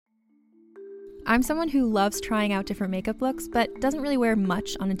I'm someone who loves trying out different makeup looks, but doesn't really wear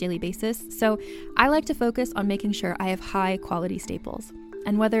much on a daily basis, so I like to focus on making sure I have high quality staples.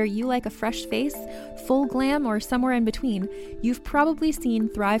 And whether you like a fresh face, full glam, or somewhere in between, you've probably seen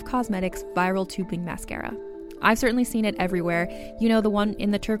Thrive Causemetics Viral Tubing Mascara. I've certainly seen it everywhere. You know, the one in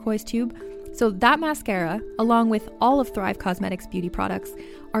the turquoise tube? So that mascara, along with all of Thrive Causemetics beauty products,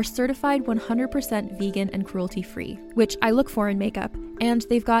 are certified 100% vegan and cruelty-free, which I look for in makeup, and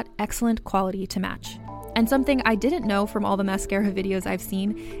they've got excellent quality to match. And something I didn't know from all the mascara videos I've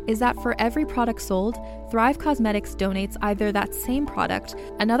seen is that for every product sold, Thrive Causemetics donates either that same product,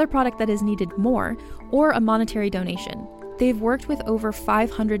 another product that is needed more, or a monetary donation. They've worked with over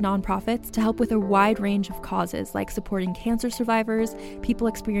 500 nonprofits to help with a wide range of causes like supporting cancer survivors, people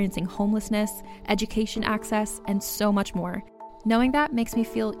experiencing homelessness, education access, and so much more. Knowing that makes me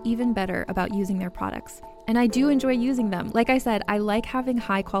feel even better about using their products. And I do enjoy using them. Like I said, I like having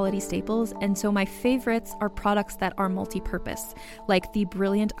high quality staples, and so my favorites are products that are multi-purpose, like the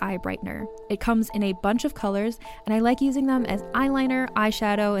Brilliant Eye Brightener. It comes in a bunch of colors, and I like using them as eyeliner,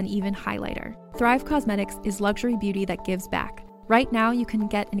 eyeshadow, and even highlighter. Thrive Causemetics is luxury beauty that gives back. Right now, you can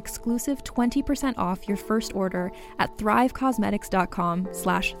get an exclusive 20% off your first order at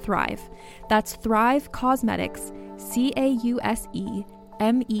thrivecausemetics.com/thrive. That's Thrive Causemetics,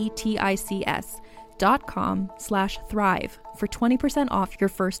 CAUSEMETICS.com/thrive for 20% off your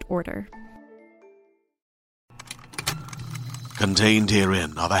first order. Contained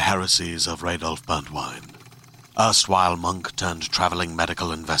herein are the heresies of Radolf Burntwine, erstwhile monk turned traveling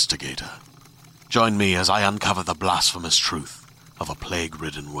medical investigator. Join me as I uncover the blasphemous truth of a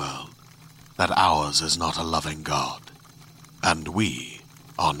plague-ridden world, that ours is not a loving God, and we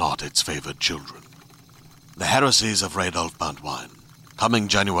are not its favored children. The Heresies of Radolf Burntwine, coming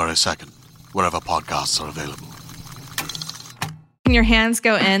January 2nd, wherever podcasts are available. Your hands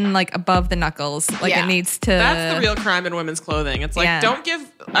go in like above the knuckles, like it needs to. That's the real crime in women's clothing. It's like, I don't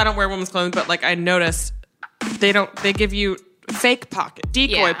wear women's clothing, but like I noticed they give you fake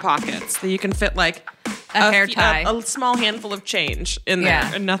decoy pockets that you can fit like a hair tie, a small handful of change in there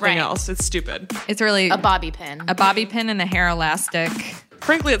and nothing else. It's stupid. It's really a bobby pin. A bobby pin and a hair elastic.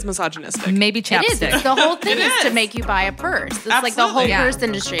 Frankly, it's misogynistic. Maybe chapstick. It is. The whole thing is to make you buy a purse. It's like the whole purse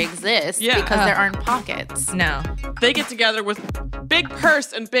industry exists because there aren't pockets. No. They get together with big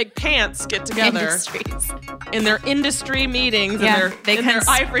purse and big pants get together in their industry meetings in their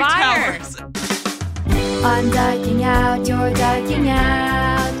ivory towers. I'm dyking out, you're dyking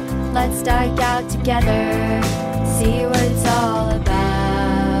out. Let's dyke out together. See what it's all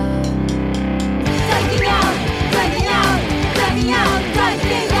about. Dyking out, dyking out, dyking out,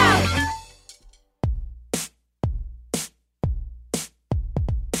 dyking out.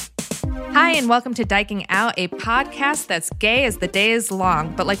 Hi, and welcome to Dyking Out, a podcast that's gay as the day is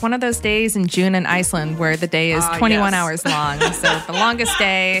long, but like one of those days in June in Iceland where the day is 21 hours long. So the longest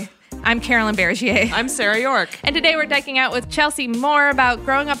day. I'm Carolyn Bergier. I'm Sarah York. And today we're dyking out with Chelsea Moore about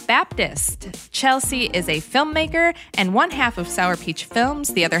growing up Baptist. Chelsea is a filmmaker and one half of Sour Peach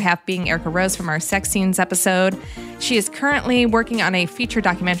Films, the other half being Erica Rose from our Sex Scenes episode. She is currently working on a feature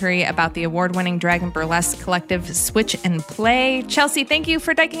documentary about the award-winning drag and burlesque collective Switch and Play. Chelsea, thank you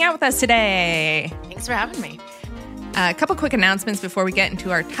for dyking out with us today. Thanks for having me. A couple quick announcements before we get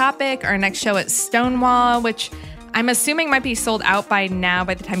into our topic. Our next show at Stonewall, which I'm assuming might be sold out by now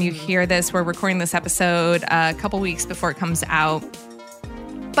by the time you hear this. We're recording this episode a couple weeks before it comes out.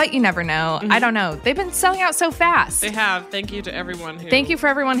 But you never know. I don't know. They've been selling out so fast. They have. Thank you to everyone who Thank you for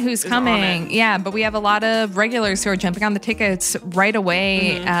everyone who's coming. Yeah, but we have a lot of regulars who are jumping on the tickets right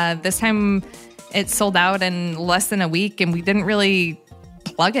away. This time it sold out in less than a week, and we didn't really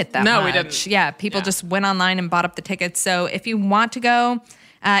plug it that much. No, we didn't. Yeah, people just went online and bought up the tickets. So if you want to go,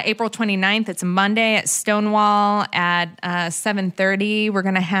 April 29th, it's a Monday at Stonewall at 7:30. We're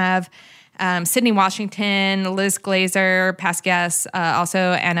going to have Sydney Washington, Liz Glazer, past guests,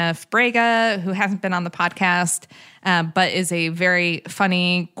 also Anna Frega, who hasn't been on the podcast, but is a very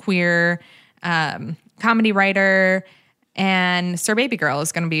funny, queer comedy writer. And Sir Baby Girl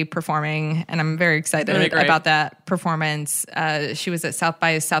is going to be performing, and I'm very excited about that performance. She was at South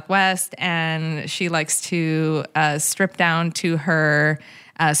by Southwest, and she likes to strip down to her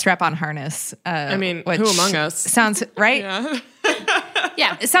strap-on harness. I mean, who among us? Sounds right.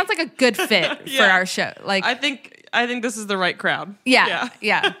 Yeah, it sounds like a good fit for our show. Like, I think this is the right crowd. Yeah.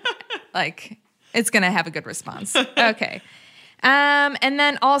 Like, it's going to have a good response. Okay, and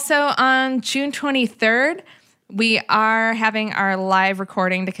then also on June 23rd. We are having our live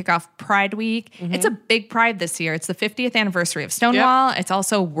recording to kick off Pride Week. It's a big Pride this year. It's the 50th anniversary of Stonewall. It's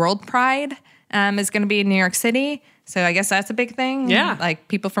also World Pride is going to be in New York City. So I guess that's a big thing. Yeah. Like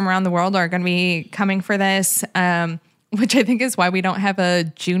people from around the world are going to be coming for this, which I think is why we don't have a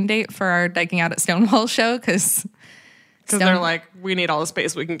June date for our Diking Out at Stonewall show, because they're like, we need all the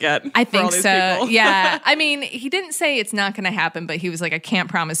space we can get. I think all these so. people. Yeah. I mean, he didn't say it's not going to happen, but he was like, I can't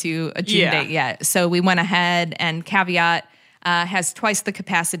promise you a June date yet. So we went ahead, and Caveat has twice the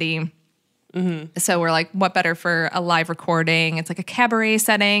capacity. Mm-hmm. So we're like, what better for a live recording? It's like a cabaret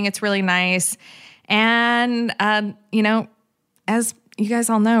setting. It's really nice. And, as you guys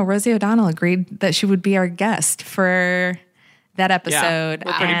all know, Rosie O'Donnell agreed that she would be our guest for that episode. Yeah,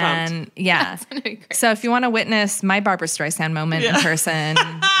 we're pretty pumped. Yeah. So if you want to witness my Barbara Streisand moment in person,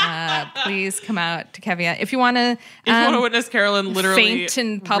 please come out to Caveat. If you want to witness Carolyn literally faint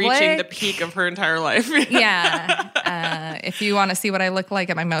in public, reaching the peak of her entire life. If you want to see what I look like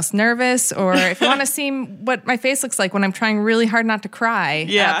at my most nervous, or if you want to see what my face looks like when I'm trying really hard not to cry,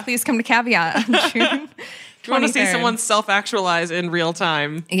 please come to Caveat on June. If you want to see someone self-actualize in real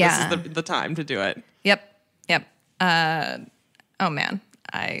time, this is the time to do it. Yep. Oh man,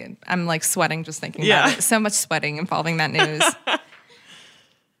 I'm like sweating just thinking about it. So much sweating involving that news.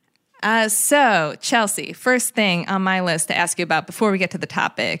 So Chelsea, first thing on my list to ask you about before we get to the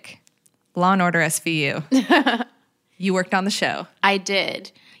topic, Law and Order SVU. You worked on the show. I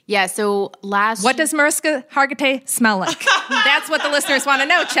did. Yeah, so What does Mariska Hargitay smell like? That's what the listeners want to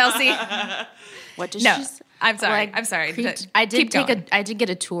know, Chelsea. What does she... I'm sorry. I'm sorry. I did get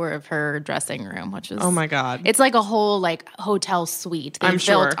a tour of her dressing room, which is oh my god. It's like a whole like hotel suite they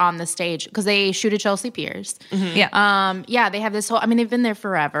built on the stage because they shoot at Chelsea Piers. Mm-hmm. Yeah. They have this whole. I mean, they've been there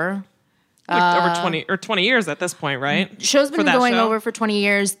forever. Like over 20 years at this point, right? Show's been going over for 20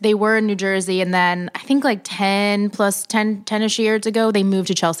 years. They were in New Jersey, and then I think like 10-ish years ago, they moved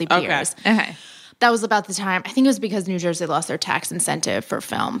to Chelsea Piers. Okay. That was about the time. I think it was because New Jersey lost their tax incentive for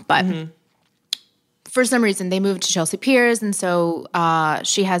film, but. Mm-hmm. For some reason, they moved to Chelsea Piers, and so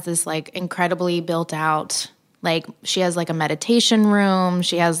she has this like incredibly built out, like she has like a meditation room.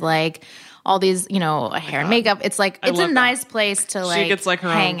 She has like all these, hair and makeup. It's like it's a nice place to like. She gets like her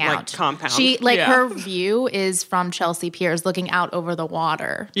hang own out. Like compound. She her view is from Chelsea Piers, looking out over the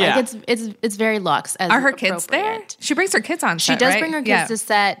water. Yeah, like it's very luxe. Are her kids there? She brings her kids on set. She does right? bring her kids to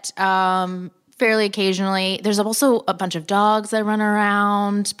set. Fairly occasionally. There's also a bunch of dogs that run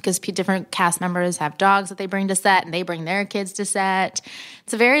around because different cast members have dogs that they bring to set, and they bring their kids to set.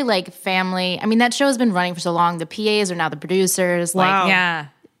 It's a very like family. I mean, that show has been running for so long. The PAs are now the producers. Wow. Like,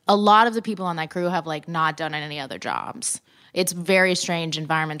 a lot of the people on that crew have like not done any other jobs. It's a very strange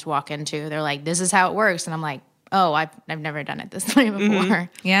environment to walk into. They're like, "This is how it works," and I'm like, "Oh, I've never done it this way before."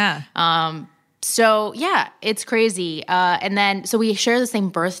 Mm-hmm. Yeah. So yeah, it's crazy. And then so we share the same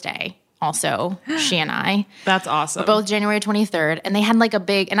birthday. Also, she and I. That's awesome. We're both January 23rd. And they had like a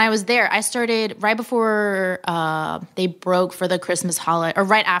big, and I was there. I started right before they broke for the Christmas holiday, or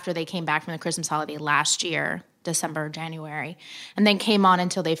right after they came back from the Christmas holiday last year, December, January. And then came on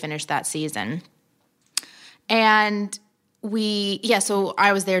until they finished that season. And so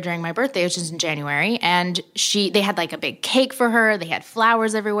I was there during my birthday, which is in January, and they had like a big cake for her. They had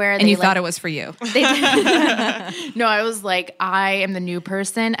flowers everywhere. And you thought it was for you. They did. No, I was like, I am the new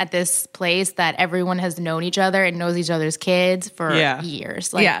person at this place that everyone has known each other and knows each other's kids for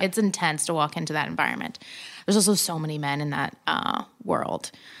years. Like, it's intense to walk into that environment. There's also so many men in that world.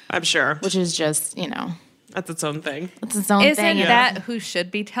 I'm sure. Which is just, That's its own thing. It's its own thing. Isn't that who should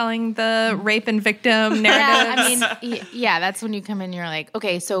be telling the rape and victim narratives? I mean, that's when you come in, you're like,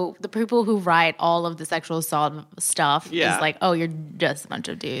 okay, so the people who write all of the sexual assault stuff is like, oh, you're just a bunch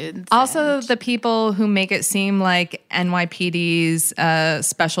of dudes. Also, the people who make it seem like NYPD's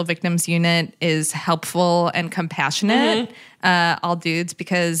Special Victims Unit is helpful and compassionate, all dudes,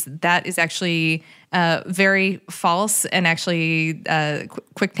 because that is actually very false and actually,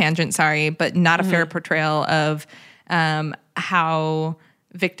 quick tangent, sorry, but not a fair portrayal of how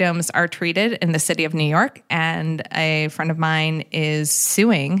victims are treated in the city of New York. And a friend of mine is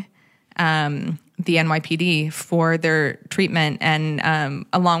suing the NYPD for their treatment, and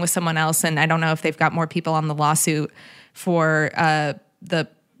along with someone else. And I don't know if they've got more people on the lawsuit for the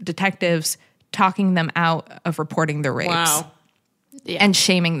detectives talking them out of reporting their rapes. Wow. And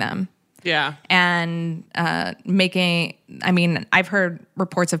shaming them. Yeah. And I've heard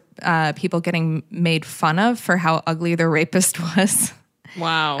reports of people getting made fun of for how ugly their rapist was.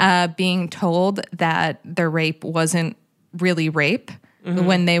 Wow. Being told that their rape wasn't really rape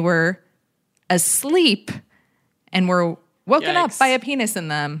when they were asleep and were woken up by a penis in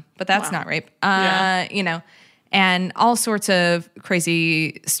them, but that's not rape. And all sorts of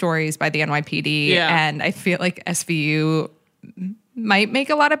crazy stories by the NYPD. Yeah. And I feel like SVU might make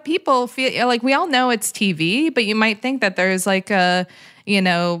a lot of people feel like, we all know it's TV, but you might think that there's like a,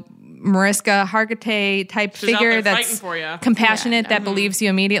 Mariska Hargitay type figure that's compassionate, that believes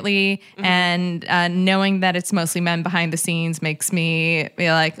you immediately, and knowing that it's mostly men behind the scenes makes me be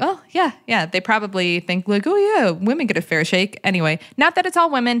like, oh yeah, they probably think like, oh yeah, women get a fair shake. Anyway, not that it's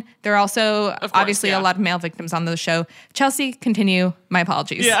all women. There are also obviously a lot of male victims on the show. Chelsea, continue. My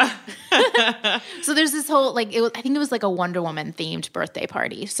apologies. Yeah. So there's this whole I think it was like a Wonder Woman themed birthday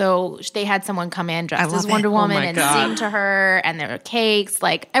party. So they had someone come in dressed as Wonder Woman and sing to her, and there were cakes.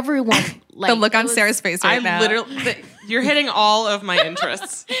 Like everyone, the look on Sarah's face right now. You're hitting all of my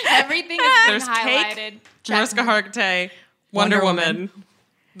interests. Everything is There's highlighted. Cake, Mariska Hargitay, Wonder Woman.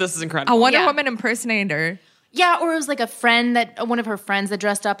 This is incredible. A Wonder Woman impersonator. Yeah, or it was like one of her friends that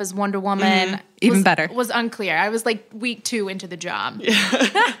dressed up as Wonder Woman. Even better. Was unclear. I was like week 2 into the job.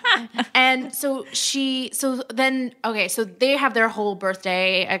 Yeah. And so they have their whole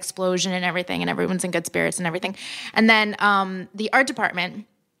birthday explosion and everything, and everyone's in good spirits and everything. And then the art department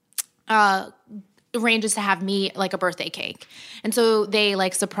arranges to have me like a birthday cake. And so they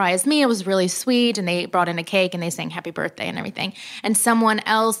like surprised me. It was really sweet, and they brought in a cake and they sang happy birthday and everything. And someone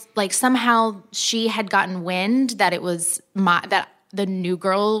else, like somehow she had gotten wind that it was that the new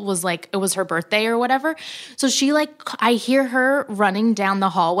girl was like, it was her birthday or whatever. So she I hear her running down the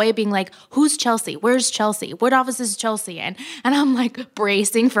hallway being like, who's Chelsea? Where's Chelsea? What office is Chelsea in? And I'm like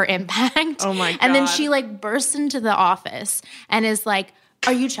bracing for impact. Oh my God. And then she bursts into the office and is like,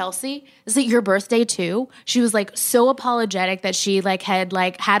 are you Chelsea? Is it your birthday too? She was so apologetic that she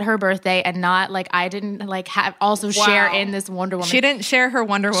had her birthday and not I didn't have also share in this Wonder Woman. She didn't share her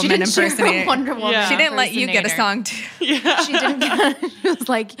Wonder Woman impersonator. Wonder Woman. Yeah. She didn't let you get a song too. Yeah. She didn't.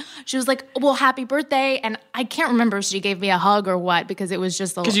 She was like, well, happy birthday, and I can't remember if she gave me a hug or what, because it was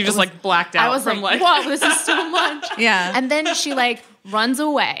just because you just blacked out. I was from wow, this is so much. Yeah, and then she runs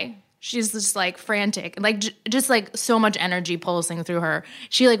away. She's just frantic, just so much energy pulsing through her.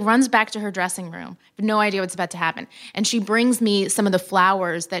 She runs back to her dressing room, no idea what's about to happen. And she brings me some of the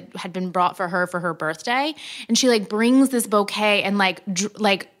flowers that had been brought for her birthday. And she brings this bouquet and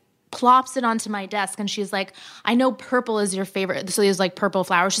plops it onto my desk. And she's like, I know purple is your favorite. So there's purple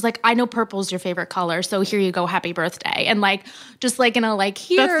flowers. She's like, I know purple is your favorite color. So here you go. Happy birthday. And just in a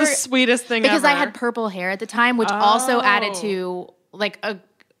here. That's the sweetest thing because ever. I had purple hair at the time, which also added to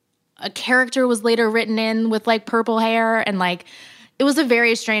a character was later written in with purple hair, and it was a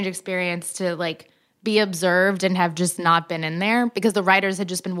very strange experience to be observed and have just not been in there, because the writers had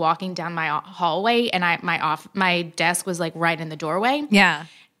just been walking down my hallway, and my desk was right in the doorway. Yeah.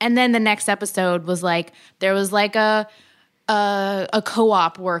 And then the next episode was there was a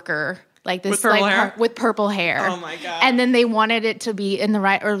co-op worker with purple hair? With purple hair. Oh my God. And then they wanted it to be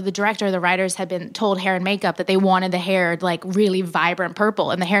the director or the writers had been told hair and makeup that they wanted the hair really vibrant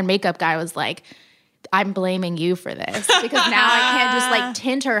purple. And the hair and makeup guy was like, I'm blaming you for this, because now I can't just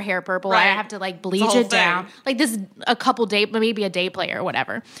tint her hair purple. Right. I have to bleach it down. This a couple day, maybe a day play or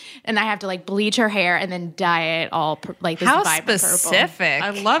whatever. And I have to bleach her hair and then dye it all this How vibrant specific.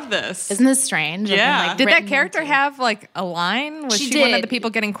 purple. I love this. Isn't this strange? Yeah. Did that character have a line? Was she one of the people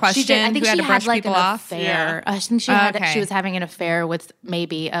getting questioned? She did. I think who had she to brush had people an off? affair. Yeah. I think she was having an affair with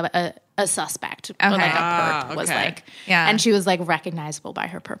maybe a suspect. Okay. Or a perp was Yeah. And she was recognizable by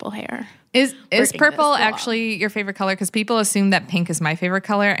her purple hair. Is purple actually your favorite color? Because people assume that pink is my favorite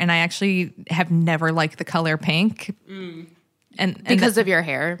color, and I actually have never liked the color pink. And because of your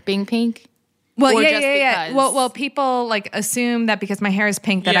hair being pink? Well, yeah. Well, people assume that because my hair is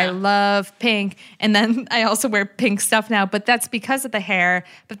pink that I love pink, and then I also wear pink stuff now. But that's because of the hair.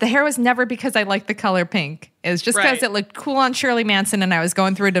 But the hair was never because I liked the color pink. It was just because it looked cool on Shirley Manson, and I was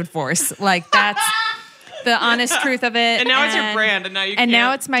going through a divorce. That's the honest truth of it. And now it's your brand, and now you. And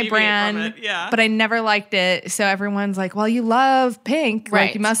now it's my brand. From it. Yeah. But I never liked it, so everyone's like, "Well, you love pink,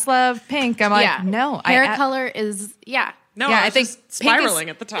 right? You must love pink." I'm like, "No, hair color is No, yeah, I think spiraling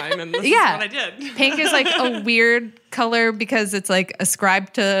at the time, and this is what I did. Pink is a weird color because it's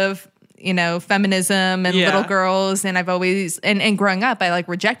ascribed to feminism and little girls, and I've always and growing up I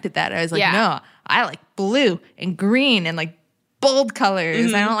rejected that. I was like, no, I like blue and green and bold colors.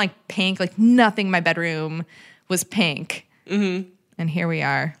 Mm-hmm. I don't like pink. Nothing in my bedroom was pink. Mm-hmm. And here we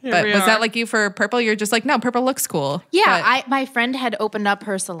are. But was that like you for purple? You're just no, purple looks cool. Yeah, my friend had opened up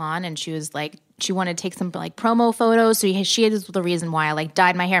her salon, and she was she wanted to take some promo photos. So she was the reason why I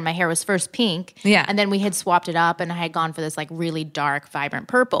dyed my hair. My hair was first pink. Yeah. And then we had swapped it up, and I had gone for this really dark, vibrant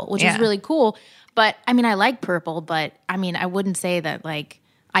purple, which was really cool. But I mean, I like purple, but I mean, I wouldn't say that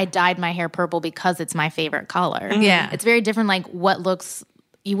I dyed my hair purple because it's my favorite color. Yeah. It's very different. What looks,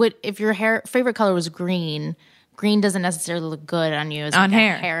 you would, if your hair favorite color was green, green doesn't necessarily look good on you as On like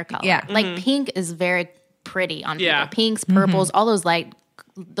hair. a hair color. Yeah. Like pink is very pretty on Yeah. people. Pinks, purples, all those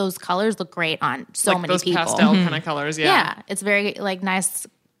those colors look great on so like many those people. pastel kind of colors. Yeah. Yeah, it's very like nice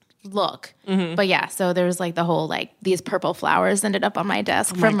look. But yeah, so there's like the whole like these purple flowers ended up on my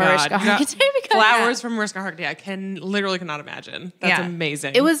desk from God. Mariska You got Hargitay. because- Flowers from Mariska Hargitay. I cannot imagine. That's Yeah.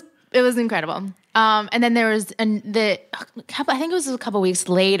 amazing. It was incredible. And then there was I think it was a couple weeks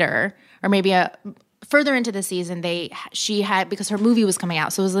later, or maybe further into the season, she had, because her movie was coming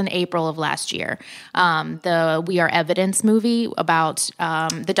out, so it was in April of last year. The We Are Evidence movie about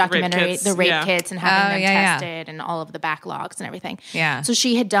the documentary, kits, the rape yeah. kits and having them yeah. tested and all of the backlogs and everything. Yeah. So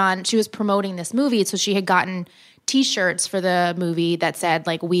she was promoting this movie, so she had gotten T-shirts for the movie that said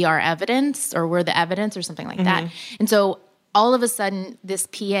like "We Are Evidence" or "We're the Evidence" or something like that. And so all of a sudden, this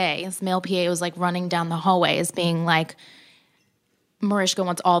male PA, was like running down the hallway as being like, Mariska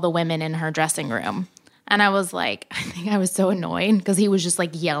wants all the women in her dressing room. And I was like, I think I was so annoyed because he was just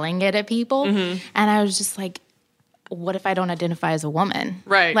like yelling it at people. And I was just like, what if I don't identify as a woman?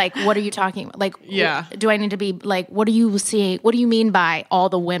 Right. Like, what are you talking about? Like, Yeah. do I need to be like, what are you seeing? What do you mean by all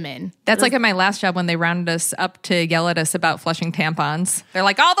the women? That's like at my last job when they rounded us up to yell at us about flushing tampons. They're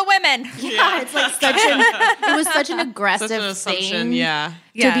like, all the women. Yeah, it's like it was such an aggressive such an assumption. thing. Yeah. To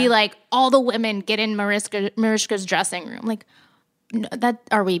Yeah. be like, all the women get in Mariska's dressing room. Like, no,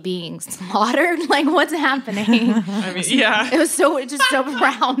 are we being slaughtered? Like, what's happening? I mean, yeah. It was so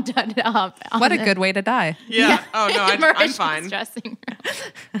rounded up. What a good way to die. Yeah. Oh no, I'm Mariska's fine. dressing room.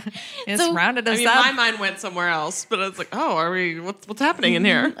 It's So- rounded I us mean, up. my mind went somewhere else, but it's like, oh, are we? What's happening in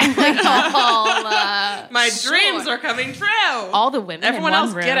here? My dreams are coming true. All the women. Everyone in one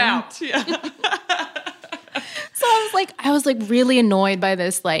else, room. get out. Yeah. So I was like really annoyed by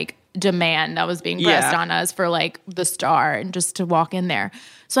this like demand that was being pressed Yeah. on us for like the star and just to walk in there.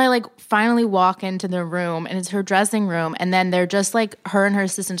 So I like finally walk into the room and it's her dressing room, and then they're just like her and her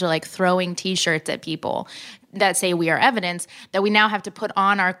assistants are like throwing T-shirts at people that say "We Are Evidence" that we now have to put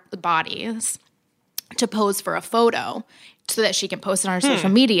on our bodies to pose for a photo so that she can post it on her social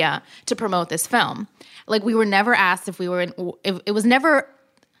media to promote this film. Like, we were never asked if we were it was never.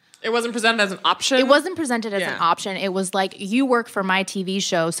 It wasn't presented as an option. It wasn't presented as Yeah. an option. It was like, you work for my TV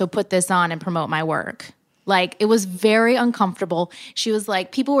show, so put this on and promote my work. Like, it was very uncomfortable. She was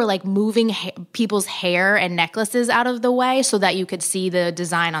like, people were like moving people's hair and necklaces out of the way so that you could see the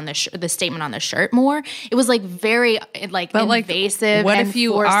design on the statement on the shirt more. It was like very like But like, invasive. what and if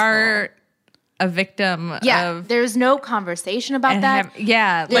you forceful. are a victim of... There's no conversation about and that.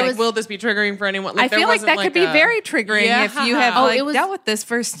 like, Like, will this be triggering for anyone? I there feel like wasn't that could be a- very triggering if you have Oh, like, it was- dealt with this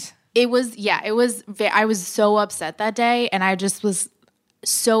first... It was, I was so upset that day, and I just was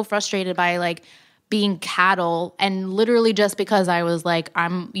so frustrated by like being cattle, and literally just because I was like,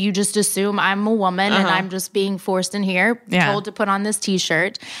 you just assume I'm a woman and I'm just being forced in here, told to put on this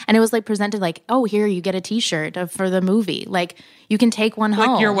T-shirt, and it was like presented like, oh, here, you get a T-shirt for the movie, like you can take one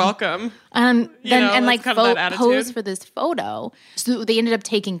home. Like, you're welcome. And then know, and that's like kind of that attitude. pose for this photo. So they ended up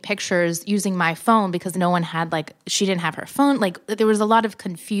taking pictures using my phone because no one had she didn't have her phone. Like, there was a lot of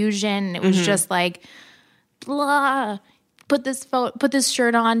confusion. It was just like, blah. Put this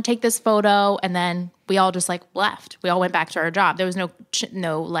shirt on, take this photo, and then we all just like left. We all went back to our job. There was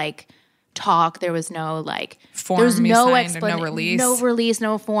no like talk. There was no like Form there was you no signed or no release. no release,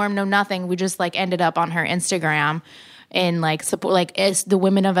 no form, no nothing. We just like ended up on her Instagram and like support, like, it's the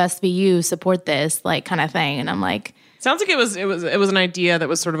women of SVU support this, like, kind of thing. And I'm like, Sounds like it was an idea that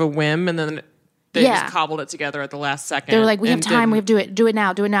was sort of a whim, and then they Yeah. just cobbled it together at the last second. they were like, we have and time, didn't- we have to do it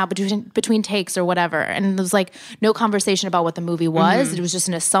now, between takes or whatever. And there was like no conversation about what the movie was. It was just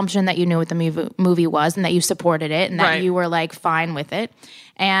an assumption that you knew what the movie was and that you supported it and that Right. you were like fine with it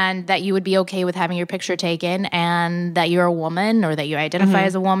and that you would be okay with having your picture taken and that you're a woman or that you identify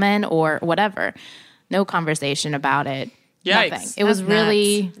as a woman or whatever. No conversation about it. Yikes. Nothing. It was That's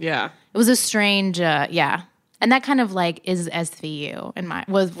really, Yeah. it was a strange, yeah. And that kind of like is SVU and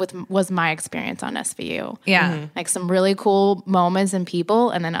was my experience on SVU. Yeah. Like some really cool moments and people,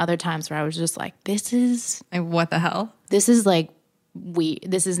 and then other times where I was just like, this is Like, what the hell? this is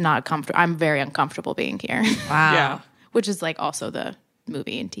not comfortable. I'm very uncomfortable being here. Wow. Yeah. Which is like also the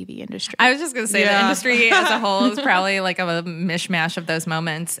movie and TV industry. I was just going to say the industry as a whole is probably like a mishmash of those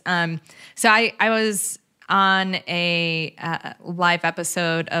moments. So I was on a live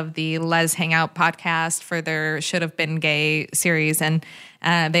episode of the Les Hangout podcast for their Should Have Been Gay series, and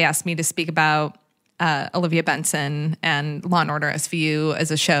they asked me to speak about Olivia Benson and Law and Order SVU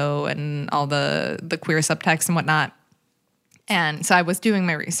as a show and all the queer subtext and whatnot. And so I was doing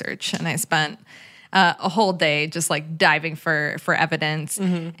my research, and I spent a whole day just like diving for evidence,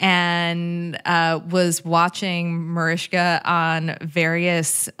 and was watching Mariska on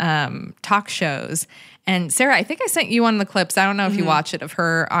various talk shows. And Sarah, I think I sent you one of the clips. I don't know if you watched it, of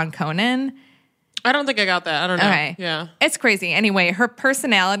her on Conan. I don't think I got that. I don't know. Okay. Yeah. It's crazy. Anyway, her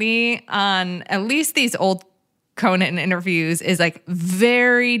personality on at least these old Conan interviews is like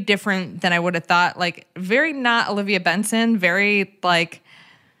very different than I would have thought. Like very not Olivia Benson, very like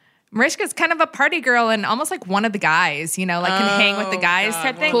Mariska's kind of a party girl and almost like one of the guys, you know, like can hang with the guys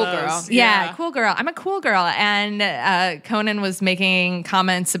type thing. Cool girl. Yeah, cool girl. I'm a cool girl. And Conan was making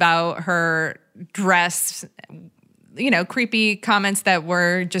comments about her dress, you know, creepy comments that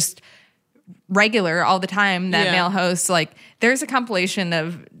were just regular all the time that male hosts, like there's a compilation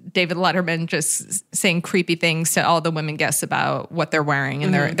of David Letterman just saying creepy things to all the women guests about what they're wearing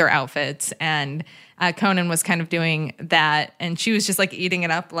and their outfits. And Conan was kind of doing that. And she was just like eating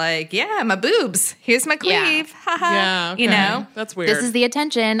it up like, yeah, my boobs. Here's my cleave. Haha. Yeah, okay. You know? That's weird. This is the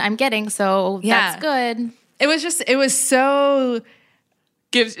attention I'm getting, so that's good. It was so...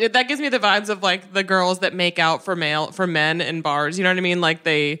 That gives me the vibes of like the girls that make out for men in bars. You know what I mean? Like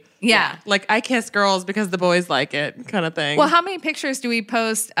they, like I kiss girls because the boys like it, kind of thing. Well, how many pictures do we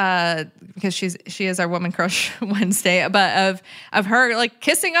post? Because she is our Woman Crush Wednesday, but of her like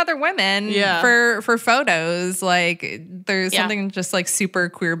kissing other women for photos. Like there's something just like super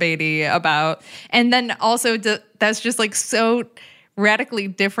queerbaity about, and then also that's just like so radically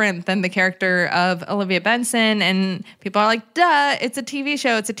different than the character of Olivia Benson. And people are like, duh, it's a TV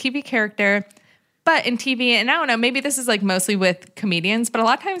show. It's a TV character. But in TV, and I don't know, maybe this is like mostly with comedians, but a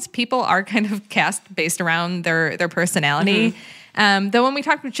lot of times people are kind of cast based around their personality. Though when we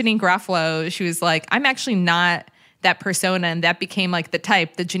talked with Janine Garofalo, she was like, I'm actually not that persona. And that became like the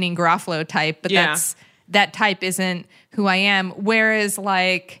type, the Janine Garofalo type. But that type isn't who I am. Whereas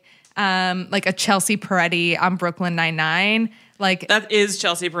like a Chelsea Peretti on Brooklyn Nine-Nine, like that is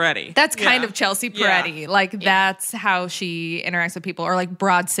Chelsea Peretti. That's kind of Chelsea Peretti. Like that's how she interacts with people. Or like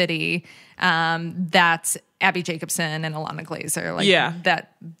Broad City, that's Abby Jacobson and Alana Glazer. Like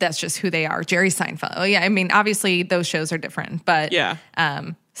that's just who they are. Jerry Seinfeld. Oh, yeah, I mean, obviously those shows are different, but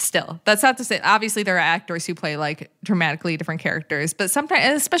still, that's not to say. Obviously, there are actors who play like dramatically different characters, but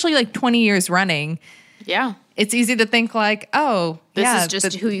sometimes, especially like 20 years running. Yeah. It's easy to think like, oh, this is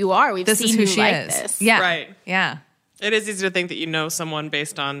just who you are. We've seen who she is. This. Yeah. Right. Yeah. It is easy to think that you know someone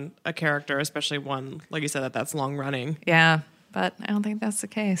based on a character, especially one, like you said, that's long running. Yeah, but I don't think that's the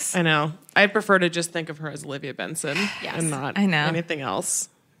case. I know. I'd prefer to just think of her as Olivia Benson and not anything else.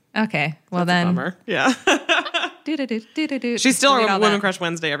 Okay, well that's then. A bummer. Yeah. She's still our Women Crush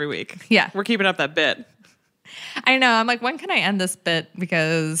Wednesday every week. Yeah. We're keeping up that bit. I know. I'm like, when can I end this bit?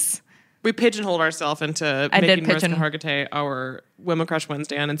 Because... we pigeonholed ourselves into making Mariska Hargitay our Women Crush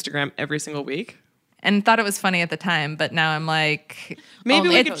Wednesday on Instagram every single week. And thought it was funny at the time, but now I'm like... maybe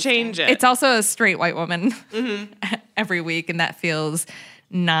we could change it. It's also a straight white woman every week, and that feels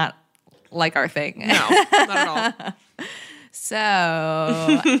not like our thing. No, not at all.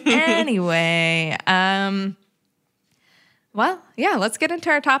 So, anyway, well, yeah, let's get into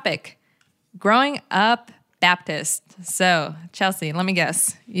our topic. Growing up Baptist. So, Chelsea, let me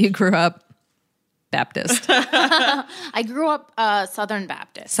guess. You grew up Baptist. I grew up Southern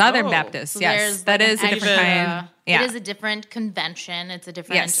Baptist. Southern Baptist, so yes. That is a different kind. It is a different convention. It's a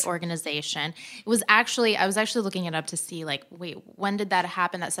different organization. It was actually, I was actually looking it up to see, like, wait, when did that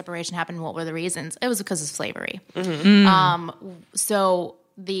happen? That separation happened? What were the reasons? It was because of slavery. So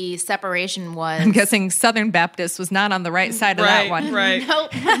the separation was... I'm guessing Southern Baptist was not on the right side of that one. Right. No.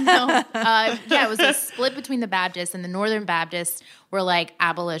 It was a split between the Baptists, and the Northern Baptists were like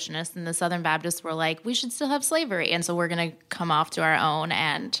abolitionists, and the Southern Baptists were like, we should still have slavery, and so we're going to come off to our own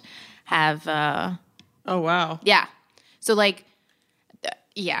and have... oh, wow. Yeah. So, like...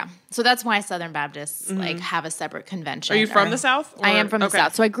 yeah. So that's why Southern Baptists like have a separate convention. Are you from the South? I am from the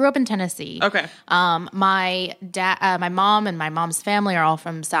South. So I grew up in Tennessee. Okay. My dad, my mom and my mom's family are all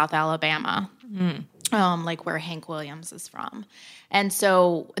from South Alabama. Like where Hank Williams is from. And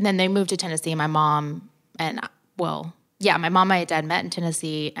then they moved to Tennessee. My mom and my mom and my dad met in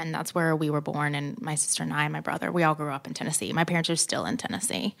Tennessee, and that's where we were born. And my sister and I and my brother, we all grew up in Tennessee. My parents are still in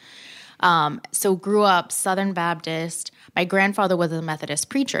Tennessee. So grew up Southern Baptist. My grandfather was a Methodist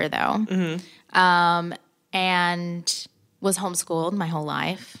preacher, though, and was homeschooled my whole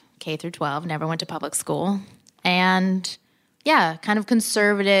life, K through 12, never went to public school. And, yeah, kind of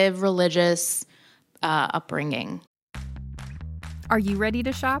conservative, religious upbringing. Are you ready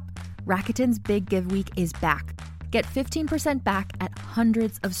to shop? Rakuten's Big Give Week is back. Get 15% back at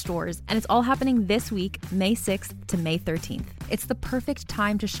hundreds of stores, and it's all happening this week, May 6th to May 13th. It's the perfect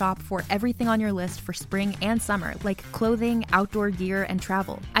time to shop for everything on your list for spring and summer, like clothing, outdoor gear, and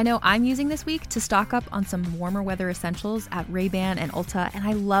travel. I know I'm using this week to stock up on some warmer weather essentials at Ray-Ban and Ulta, and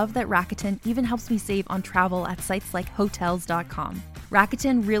I love that Rakuten even helps me save on travel at sites like Hotels.com.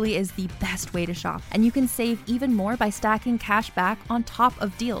 Rakuten really is the best way to shop, and you can save even more by stacking cash back on top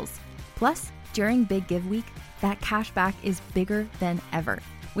of deals. Plus, during Big Give Week, that cash back is bigger than ever.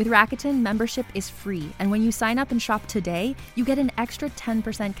 With Rakuten, membership is free, and when you sign up and shop today, you get an extra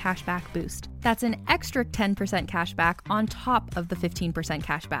 10% cash back boost. That's an extra 10% cash back on top of the 15%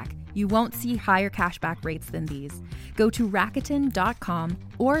 cash back. You won't see higher cash back rates than these. Go to Rakuten.com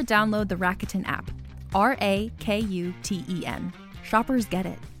or download the Rakuten app. Rakuten. Shoppers get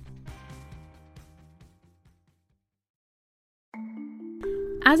it.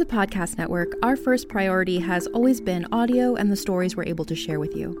 As a podcast network, our first priority has always been audio and the stories we're able to share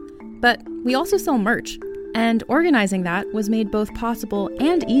with you. But we also sell merch, and organizing that was made both possible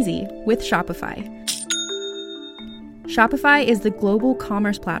and easy with Shopify. Shopify is the global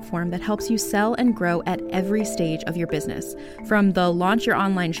commerce platform that helps you sell and grow at every stage of your business, from the launch your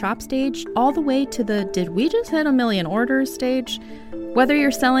online shop stage all the way to the did we just hit 1 million orders stage. Whether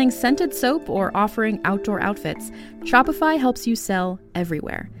you're selling scented soap or offering outdoor outfits, Shopify helps you sell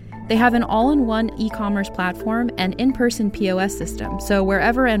everywhere. They have an all-in-one e-commerce platform and in-person POS system, so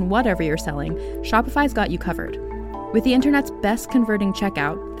wherever and whatever you're selling, Shopify's got you covered. With the internet's best converting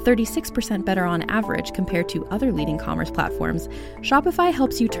checkout, 36% better on average compared to other leading commerce platforms, Shopify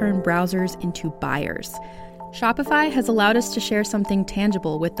helps you turn browsers into buyers. Shopify has allowed us to share something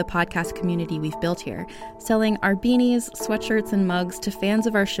tangible with the podcast community we've built here, selling our beanies, sweatshirts, and mugs to fans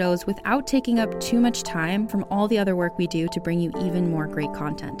of our shows without taking up too much time from all the other work we do to bring you even more great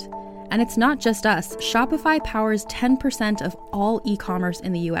content. And it's not just us. Shopify powers 10% of all e-commerce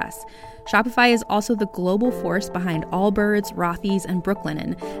in the US. Shopify is also the global force behind Allbirds, Rothy's, and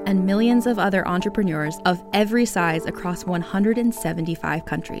Brooklinen, and millions of other entrepreneurs of every size across 175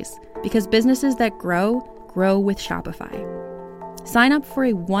 countries. Because businesses that grow with Shopify. Sign up for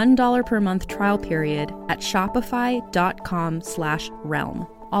a $1 per month trial period at shopify.com/realm,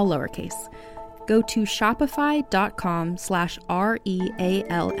 all lowercase. Go to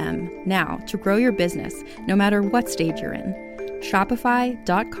shopify.com/REALM now to grow your business, no matter what stage you're in.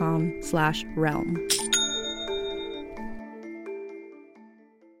 Shopify.com/realm.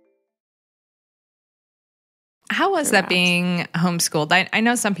 How was that being homeschooled? I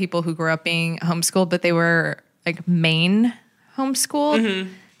know some people who grew up being homeschooled, but they were like Maine homeschooled. Mm-hmm.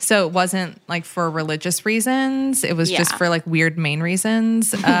 So it wasn't like for religious reasons. It was just for like weird Maine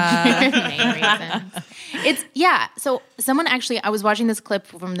reasons. Maine reasons. So someone actually, I was watching this clip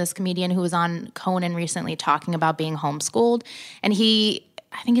from this comedian who was on Conan recently talking about being homeschooled. And I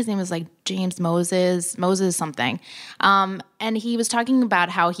think his name was like James Moses something. And he was talking about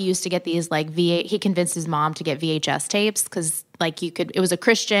how he used to get these like he convinced his mom to get VHS tapes because like it was a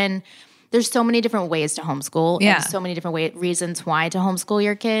Christian. There's so many different ways to homeschool and so many different reasons why to homeschool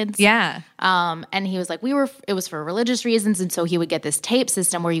your kids. Yeah. And he was like, it was for religious reasons. And so he would get this tape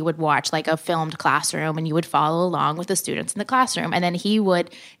system where you would watch like a filmed classroom and you would follow along with the students in the classroom. And then he would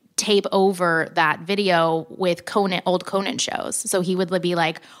tape over that video with old Conan shows. So he would be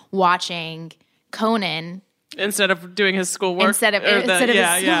like watching Conan instead of doing his schoolwork. Instead of his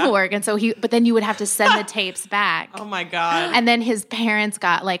schoolwork. And so but then you would have to send the tapes back. Oh my God. And then his parents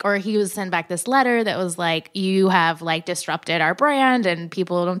got or he was sent back this letter that was like, you have like disrupted our brand and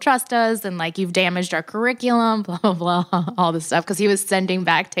people don't trust us and like you've damaged our curriculum, blah, blah, blah, all this stuff. Because he was sending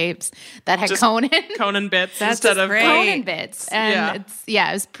back tapes that had Conan bits instead of Conan bits. And it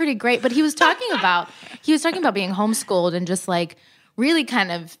was pretty great. But he was talking about being homeschooled and just like really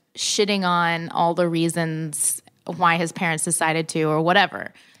kind of shitting on all the reasons why his parents decided to or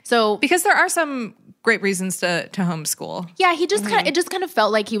whatever. So because there are some great reasons to homeschool. Yeah, he just it just kind of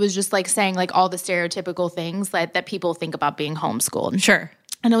felt like he was just like saying like all the stereotypical things that people think about being homeschooled. Sure.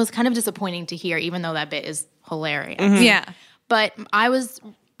 And it was kind of disappointing to hear, even though that bit is hilarious. Mm-hmm. Yeah. But I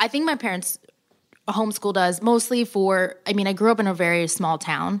think my parents homeschooled us mostly I grew up in a very small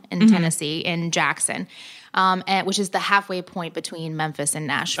town in Tennessee, in Jackson. Which is the halfway point between Memphis and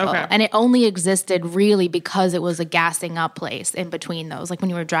Nashville. Okay. And it only existed really because it was a gassing up place in between those, like when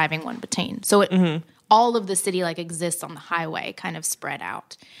you were driving one between. So all of the city like exists on the highway, kind of spread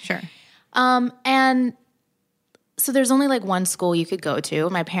out. Sure. And so there's only like one school you could go to.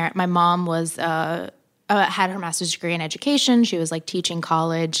 My mom was had her master's degree in education. She was like teaching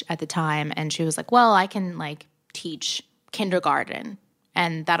college at the time, and she was like, well, I can like teach kindergarten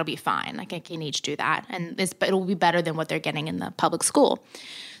and that'll be fine. Like I can each do that. And it'll be better than what they're getting in the public school.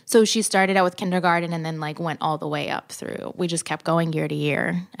 So she started out with kindergarten and then like went all the way up through. We just kept going year to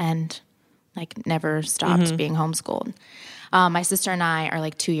year and like never stopped being homeschooled. My sister and I are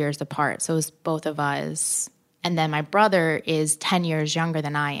like 2 years apart. So it was both of us. And then my brother is 10 years younger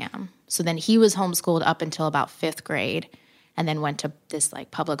than I am. So then he was homeschooled up until about 5th grade and then went to this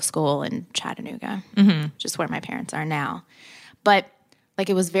like public school in Chattanooga, which is where my parents are now. But like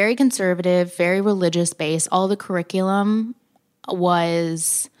it was very conservative, very religious based. All the curriculum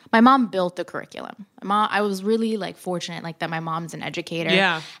was, my mom built the curriculum. I was really like fortunate like that my mom's an educator.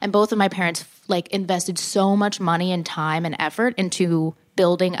 Yeah. And both of my parents like invested so much money and time and effort into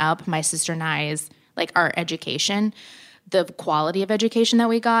building up my sister and I's like our education, the quality of education that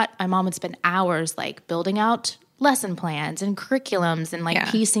we got. My mom would spend hours like building out lesson plans and curriculums and like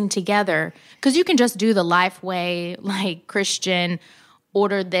piecing together. Because you can just do the Lifeway, like Christian,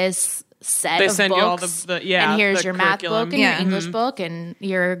 order this set They of send books, you all the and here's the your math curriculum. book and your English book and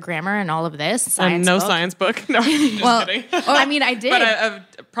your grammar and all of this. And Science no book. science book. No, just kidding. I mean, I did.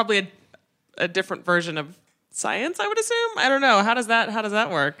 But probably a different version of science, I would assume. I don't know. How does that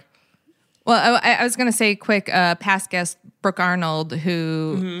work? Well, I was going to say quick, past guest Brooke Arnold,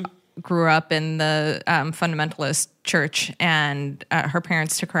 who grew up in the fundamentalist church, and her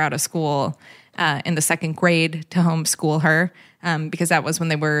parents took her out of school in the 2nd grade to homeschool her because that was when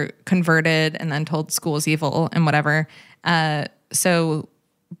they were converted and then told school is evil and whatever. So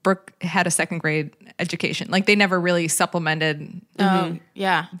Brooke had a 2nd grade education. Like they never really supplemented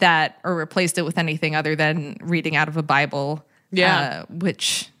that or replaced it with anything other than reading out of a Bible,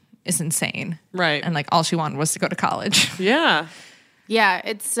 which is insane. Right. And like all she wanted was to go to college. Yeah. Yeah,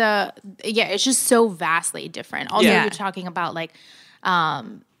 it's just so vastly different. Also, you're talking about like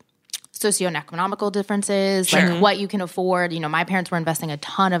socioeconomical differences, like what you can afford. You know, my parents were investing a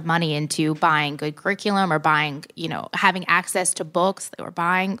ton of money into buying good curriculum or buying, you know, having access to books. They were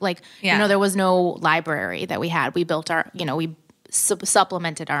buying like, you know, there was no library that we had. We built our, you know, we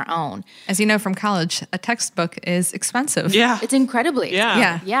supplemented our own. As you know from college, a textbook is expensive. Yeah. It's incredibly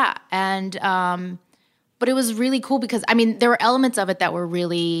expensive. Yeah. And, but it was really cool because, I mean, there were elements of it that were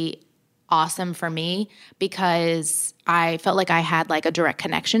really awesome for me because I felt like I had like a direct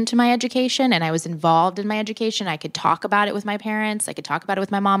connection to my education and I was involved in my education. I could talk about it with my parents. I could talk about it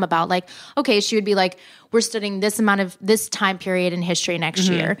with my mom about like, okay, she would be like, we're studying this amount of this time period in history next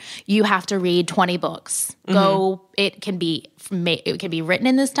year. You have to read 20 books. Go, it can be written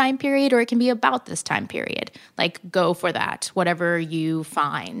in this time period or it can be about this time period. Like go for that, whatever you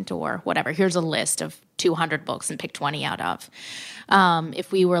find or whatever. Here's a list of 200 books and pick 20 out of.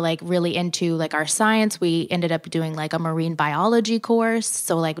 If we were like really into like our science, we ended up doing like a marine biology course.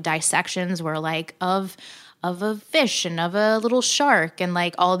 So like dissections were like of a fish and of a little shark and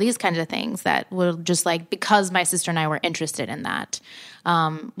like all these kinds of things that were just like, because my sister and I were interested in that,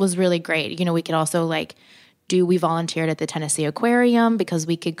 was really great. You know, we could also like we volunteered at the Tennessee Aquarium because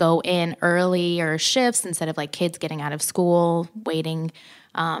we could go in earlier shifts instead of like kids getting out of school, waiting.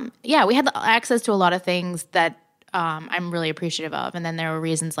 We had access to a lot of things that I'm really appreciative of. And then there were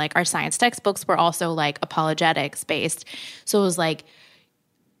reasons like our science textbooks were also like apologetics based. So it was like,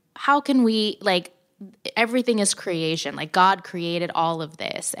 how can we like, everything is creation. Like God created all of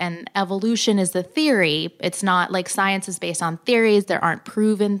this and evolution is the theory. It's not like science is based on theories. There aren't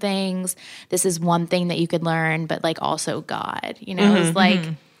proven things. This is one thing that you could learn, but like also God, you know, it's like,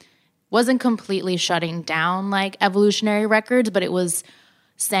 wasn't completely shutting down like evolutionary records, but it was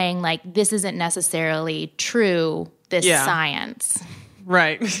saying like, this isn't necessarily true, this science.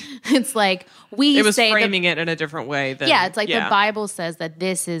 Right. It's like it was framing it in a different way. It's like the Bible says that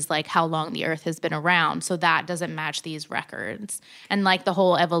this is like how long the earth has been around. So that doesn't match these records. And like the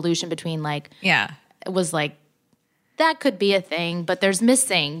whole evolution between like, it was like, that could be a thing, but there's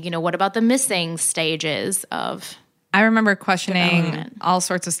missing, you know, what about the missing stages of I remember questioning all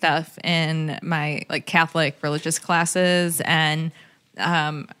sorts of stuff in my like Catholic religious classes. And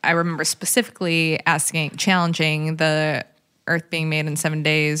I remember specifically challenging the earth being made in 7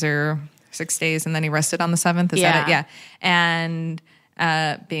 days or 6 days and then he rested on the 7th. Is that it? Yeah. And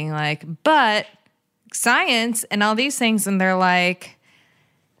being like, but science and all these things. And they're like,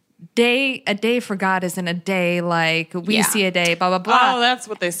 a day for God isn't a day like we see a day, blah, blah, blah. Oh, that's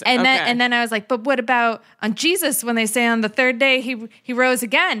what they say. And then I was like, but what about on Jesus when they say on the 3rd day he rose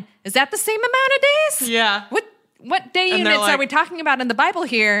again? Is that the same amount of days? Yeah. What day units are we talking about in the Bible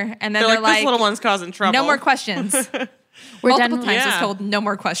here? And then they're like, this little one's causing trouble. No more questions. Multiple times Yeah. was told no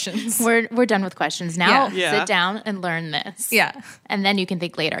more questions. We're done with questions now. Yeah. Sit down and learn this. Yeah. And then you can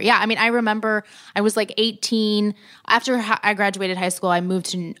think later. Yeah. I mean, I remember I was like 18. After I graduated high school, I moved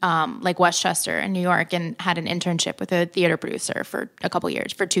to like Westchester in New York and had an internship with a theater producer for a couple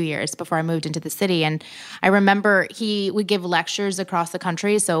years, for 2 years before I moved into the city. And I remember he would give lectures across the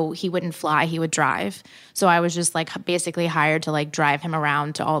country. So he wouldn't fly, he would drive. So I was just like basically hired to like drive him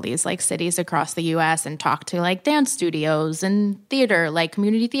around to all these like cities across the US and talk to like dance studios and theater, like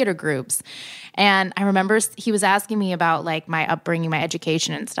community theater groups. And I remember he was asking me about like my upbringing, my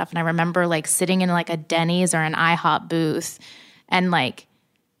education and stuff. And I remember like sitting in like a Denny's or an IHOP booth and like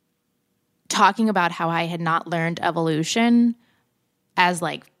talking about how I had not learned evolution as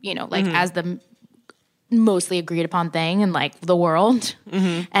like, you know, like as the mostly agreed upon thing in like the world.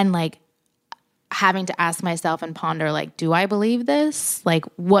 And like having to ask myself and ponder, like, do I believe this? Like,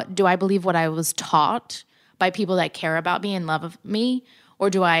 what do I believe what I was taught by people that care about me and love me? Or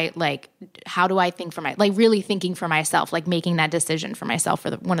do I like, how do I think for like really thinking for myself, like making that decision for myself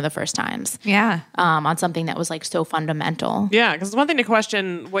for one of the first times. Yeah. On something that was like so fundamental. Yeah, because it's one thing to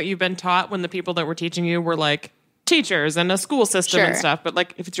question what you've been taught when the people that were teaching you were like teachers and a school system and Sure. stuff. But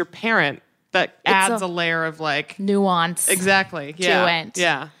like if it's your parent, that adds a layer of like Nuance. exactly. Yeah. To it.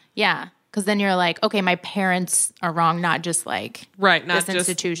 Yeah. Yeah. Because then you're like, okay, my parents are wrong, not just like Right. Not this just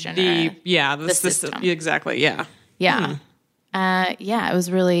institution. The or- the system. Exactly. Yeah. Yeah. Yeah, it was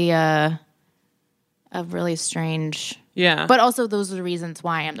really a really strange. Yeah. But also those are the reasons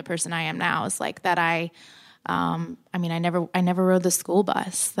why I'm the person I am now. Is like that I mean, I never rode the school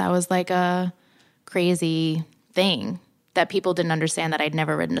bus. That was like a crazy thing that people didn't understand, that I'd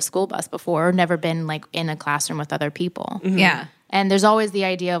never ridden a school bus before or never been like in a classroom with other people. Yeah. And there's always the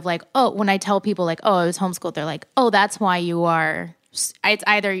idea of like, oh, when I tell people like, oh, I was homeschooled, they're like, oh, that's why you are. It's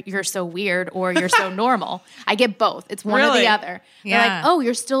either you're so weird or you're so normal. I get both. It's one or Really? the other. Yeah. They're like, oh,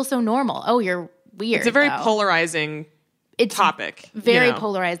 you're still so normal. Oh, you're weird. It's a very though. polarizing topic. Very you know?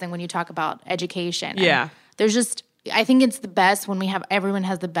 polarizing when you talk about education. And Yeah. there's just, I think it's the best when we have, everyone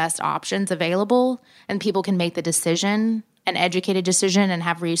has the best options available and people can make the decision, an educated decision, and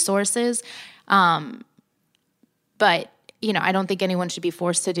have resources. But, you know, I don't think anyone should be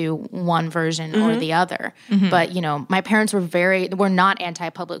forced to do one version or the other. But, you know, my parents were not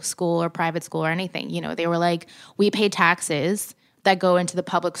anti-public school or private school or anything. You know, they were like, we pay taxes that go into the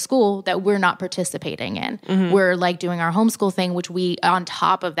public school that we're not participating in. We're like doing our homeschool thing, which we, on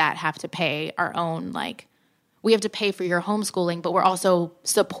top of that, have to pay our own, like, we have to pay for your homeschooling, but we're also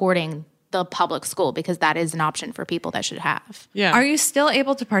supporting the public school because that is an option for people that should have. Yeah. Are you still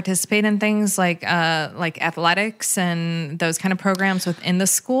able to participate in things like athletics and those kind of programs within the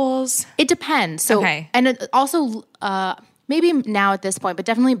schools? It depends. So, Okay. and it also, maybe now at this point, but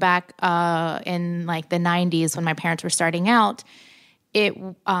definitely back in like the 90s when my parents were starting out, it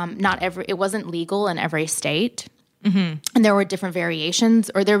wasn't legal in every state. And there were different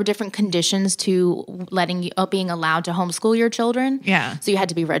variations, or there were different conditions to being allowed to homeschool your children. Yeah. So you had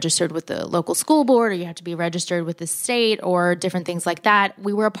to be registered with the local school board, or you had to be registered with the state, or different things like that.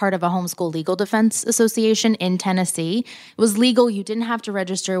 We were a part of a homeschool legal defense association in Tennessee. It was legal. You didn't have to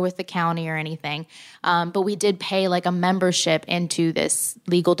register with the county or anything. But we did pay like a membership into this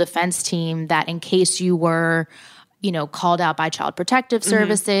legal defense team that in case you were, you know, called out by Child Protective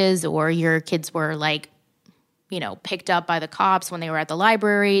Services, or your kids were like, you know, picked up by the cops when they were at the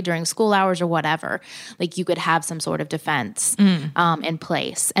library during school hours or whatever, like you could have some sort of defense in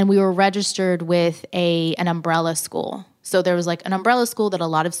place. And we were registered with an umbrella school. So there was like an umbrella school that a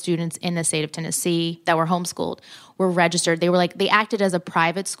lot of students in the state of Tennessee that were homeschooled were registered. They were like, they acted as a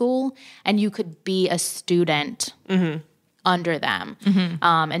private school, and you could be a student under them.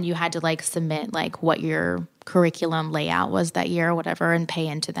 And you had to like submit like what your curriculum layout was that year or whatever, and pay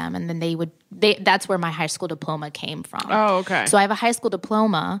into them. And then that's where my high school diploma came from. Oh, okay. So I have a high school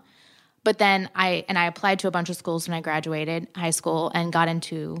diploma, but then I applied to a bunch of schools when I graduated high school and got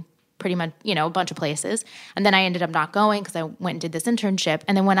into pretty much, you know, a bunch of places. And then I ended up not going because I went and did this internship.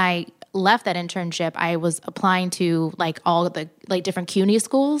 And then when I left that internship, I was applying to like all the like different CUNY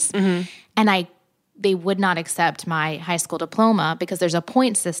schools. And they would not accept my high school diploma because there's a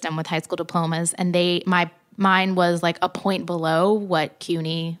point system with high school diplomas, and mine was like a point below what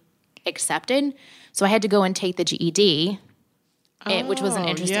CUNY accepted. So I had to go and take the GED, which was an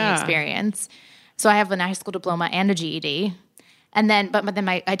interesting experience. So I have a high school diploma and a GED. And then, but then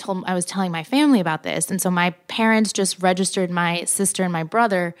I was telling my family about this. And so my parents just registered my sister and my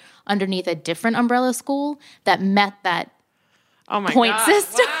brother underneath a different umbrella school that met that Oh my point God.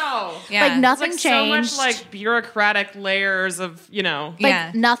 system. Wow. Yeah. Like nothing It's changed. so much like bureaucratic layers of,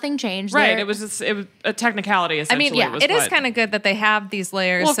 Like nothing changed. Right. There. It was a technicality I essentially. mean, it is kind of good that they have these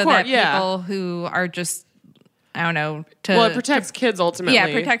layers Well, of so course, that yeah. people who are just, I don't know, it protects kids ultimately. Yeah,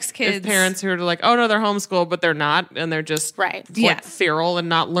 it protects kids. If parents who are like, oh no, they're homeschooled, but they're not, and they're just Right. like feral and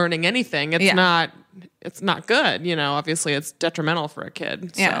not learning anything. It's not good. Obviously it's detrimental for a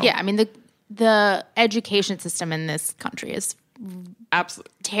kid. So. Yeah, I mean the education system in this country is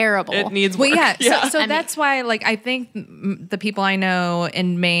Absolutely terrible. It needs Well, work. yeah. So that's why, like, I think the people I know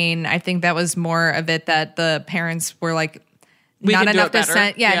in Maine, I think that was more of it that the parents were like, We not can do enough it to better.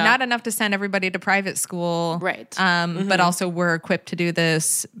 send, Yeah. not enough to send everybody to private school, Right. But also we're equipped to do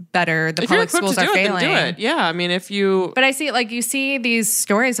this better. The If you're public equipped schools to are do it, failing. then do it. Yeah, I mean, if you But I see, like, you see these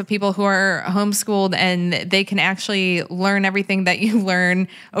stories of people who are homeschooled and they can actually learn everything that you learn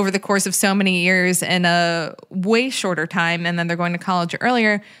over the course of so many years in a way shorter time, and then they're going to college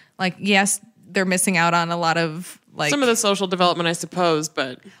earlier. Like, yes, they're missing out on a lot of like some of the social development, I suppose,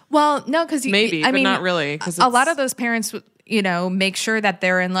 but well, no, because maybe, I but mean, not really. Because a lot of those parents, make sure that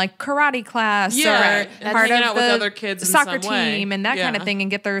they're in like karate class or Right. And part hanging of out with the other kids in soccer some way. team and that kind of Yeah. thing, and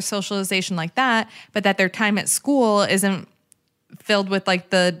get their socialization like that. But that their time at school isn't filled with like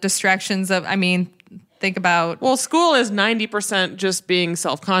the distractions of. I mean, think about. Well, school is 90% just being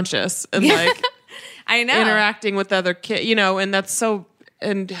self-conscious and like I know interacting with other kids, and that's so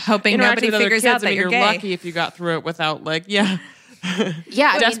and Hoping interacting nobody with other figures kids, out that I mean, you're you're gay. lucky if you got through it without like yeah, I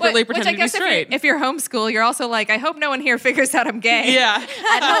mean, desperately Which I pretending to be guess straight. if you're homeschool, you're also like, I hope no one here figures out I'm gay. Yeah,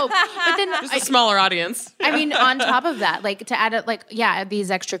 I'd hope. But then just a smaller audience. I mean, on top of that, like to add it, like,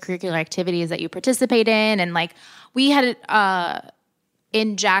 these extracurricular activities that you participate in. And like we had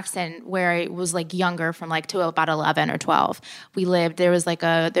in Jackson where I was like younger from like to about 11 or 12, we lived, there's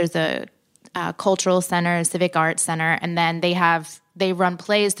a cultural center, civic arts center. And then they run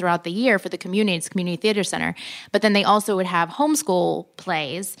plays throughout the year for the community. It's community theater center. But then they also would have homeschool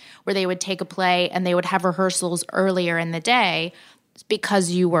plays where they would take a play and they would have rehearsals earlier in the day because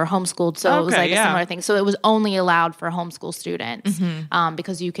you were homeschooled. So it was like a similar thing. So it was only allowed for homeschool students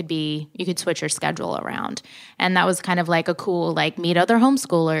because you could switch your schedule around. And that was kind of like a cool, like meet other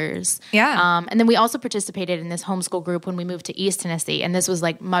homeschoolers. Yeah. And then we also participated in this homeschool group when we moved to East Tennessee. And this was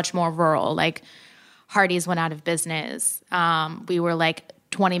like much more rural. Like Hardee's went out of business. We were like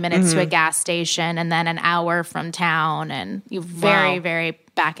 20 minutes to a gas station and then an hour from town, and you very, very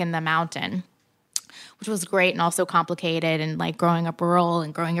back in the mountain, which was great and also complicated. And like growing up rural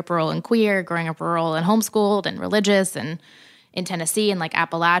and queer, growing up rural and homeschooled and religious and in Tennessee and like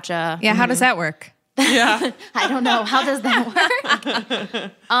Appalachia. Yeah. How does that work? Yeah, I don't know. How does that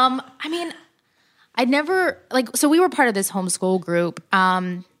work? I mean, I'd never so we were part of this homeschool group,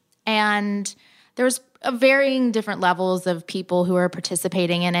 and there was varying different levels of people who were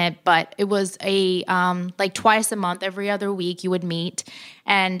participating in it, but it was a like twice a month, every other week you would meet,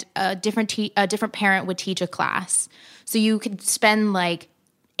 and a different parent would teach a class. So you could spend like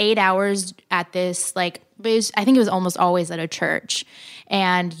 8 hours at this, like, I think it was almost always at a church.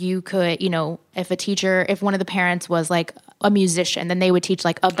 And you could, if one of the parents was like a musician, then they would teach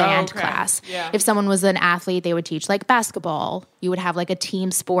like a band class. Yeah. If someone was an athlete, they would teach like basketball. You would have like a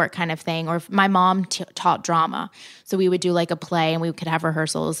team sport kind of thing. Or if my mom taught drama. So we would do like a play and we could have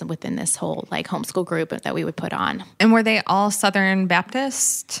rehearsals within this whole like homeschool group that we would put on. And were they all Southern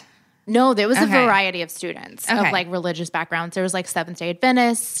Baptist? No, there was a Okay. variety of students of Okay. like religious backgrounds. There was like Seventh-day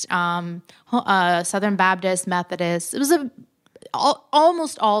Adventist, Southern Baptist, Methodist. It was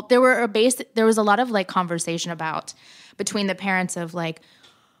almost all. There was a lot of like conversation about between the parents of like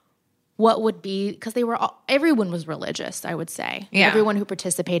what would be, because everyone was religious. I would say everyone who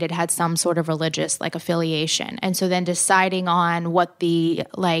participated had some sort of religious like affiliation, and so then deciding on what the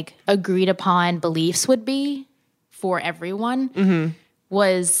like agreed upon beliefs would be for everyone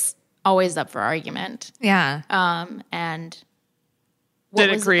was always up for argument. Yeah. And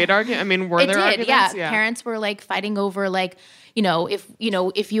did it create argument? I mean, were there arguments? Yeah. Parents were like fighting over like,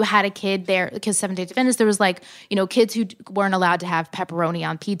 if you had a kid there, because Seventh-day Adventist, there was like, kids who weren't allowed to have pepperoni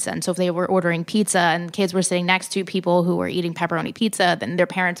on pizza. And so if they were ordering pizza and kids were sitting next to people who were eating pepperoni pizza, then their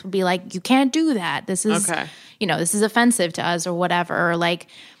parents would be like, you can't do that. This is, this is offensive to us or whatever. Or like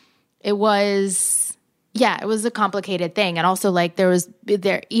it was a complicated thing. And also like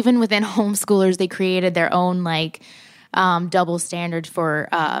even within homeschoolers, they created their own like double standard for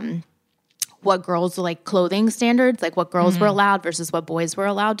what girls like clothing standards, like what girls were allowed versus what boys were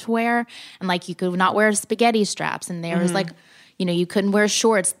allowed to wear. And like you could not wear spaghetti straps. And there was like, you couldn't wear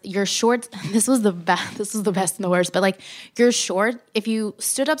shorts. Your shorts, this was the best and the worst, but like your short, if you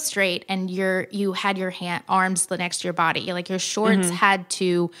stood up straight and you had your arms next to your body, like your shorts had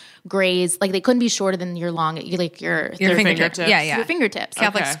to graze, like they couldn't be shorter than your fingertips. Yeah. Your fingertips.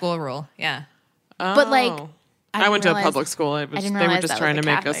 Catholic school rule. Yeah. But like, I went to a public school. They were just trying to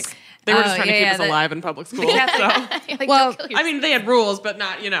make us. They were just trying to keep us alive in public school. So. I mean, they had rules, but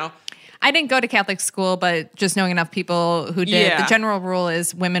not, I didn't go to Catholic school, but just knowing enough people who did, the general rule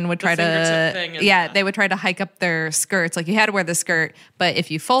is women would try they would try to hike up their skirts. Like you had to wear the skirt, but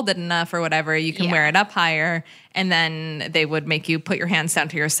if you folded enough or whatever, you can wear it up higher. And then they would make you put your hands down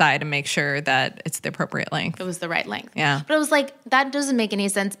to your side and make sure that it's the appropriate length. It was the right length. Yeah. But it was like, that doesn't make any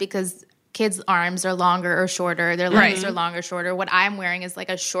sense because kids' arms are longer or shorter. Their legs are longer or shorter. What I'm wearing is like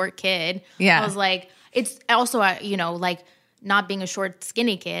a short kid. Yeah. I was like, it's also, like, not being a short,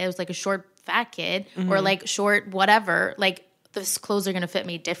 skinny kid. It was like a short, fat kid or like short, whatever. Like those clothes are going to fit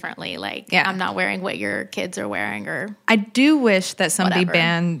me differently. Like I'm not wearing what your kids are wearing or I do wish that somebody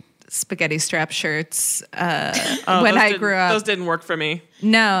banned spaghetti strap shirts when I grew up. Those didn't work for me.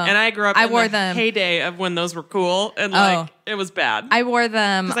 No. And I grew up in the heyday of when those were cool and it was bad. I wore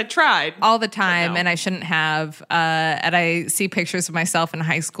them because I tried all the time and I shouldn't have. And I see pictures of myself in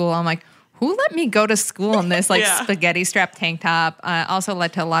high school. I'm like, who let me go to school in this spaghetti strap tank top? Also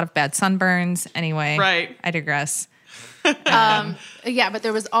led to a lot of bad sunburns. Anyway, I digress. But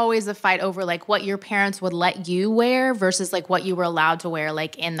there was always a fight over like what your parents would let you wear versus like what you were allowed to wear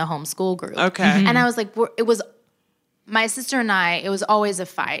like in the homeschool group. Okay. And I was like, it was my sister and I, it was always a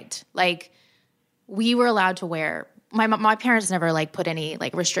fight. Like we were allowed to wear, my parents never like put any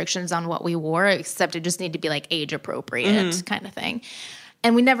like restrictions on what we wore except it just needed to be like age appropriate kind of thing.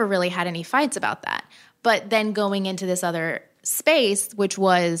 And we never really had any fights about that. But then going into this other space, which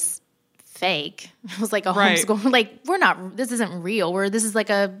was fake, it was like a homeschool. Like, this isn't real. This is like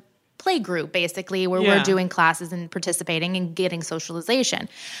a play group, basically, where we're doing classes and participating and getting socialization.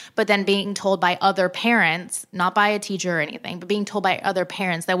 But then being told by other parents, not by a teacher or anything, but being told by other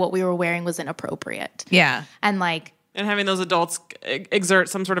parents that what we were wearing was inappropriate. Yeah. And like... And having those adults exert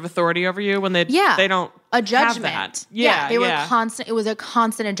some sort of authority over you when they don't a judgment. Have that. They were constant. It was a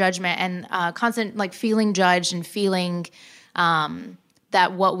constant judgment and constant like feeling judged and feeling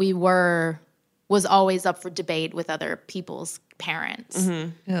that what we were was always up for debate with other people's parents.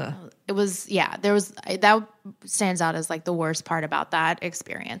 Yeah. It was that stands out as like the worst part about that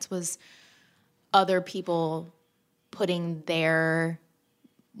experience was other people putting their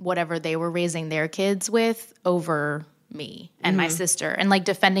whatever they were raising their kids with over me and my sister and like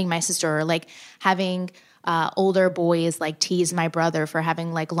defending my sister or like having older boys like tease my brother for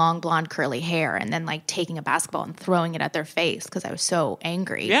having like long blonde curly hair and then like taking a basketball and throwing it at their face because I was so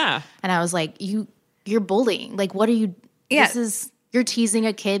angry. Yeah. And I was like, you're bullying. Like, what are you? Yeah. You're teasing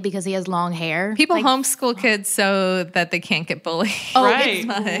a kid because he has long hair. People homeschool kids so that they can't get bullied. Oh, right.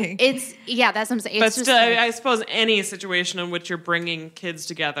 That's what I'm saying. But still, I suppose any situation in which you're bringing kids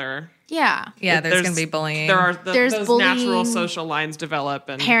together. Yeah. Yeah, there's going to be bullying. There's those bullying, natural social lines develop.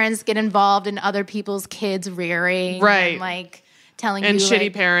 And parents get involved in other people's kids rearing. Right. And like telling and you. And shitty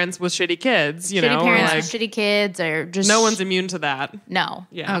like, parents with shitty kids, you know. Shitty parents like, with shitty kids are just. No one's immune to that. No.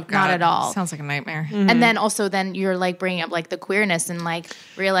 Yeah. Oh, God. Not at all. Sounds like a nightmare. Mm-hmm. And then also you're like bringing up like the queerness and like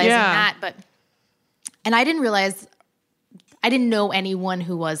realizing that. And I didn't realize, I didn't know anyone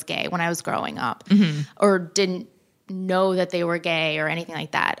who was gay when I was growing up or didn't know that they were gay or anything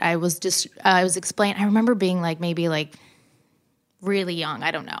like that. I was explained. I remember being like maybe like really young,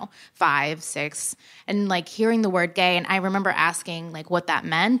 I don't know, 5, 6, and like hearing the word gay. And I remember asking like what that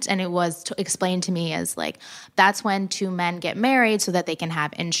meant. And it was explained to me as like, that's when two men get married so that they can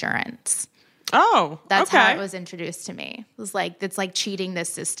have insurance. Oh, that's how it was introduced to me. It was like, it's like cheating this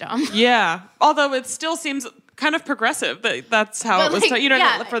system. Yeah. Although it still seems kind of progressive. That's how it was.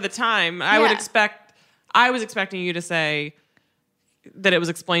 For the time, I was expecting you to say that it was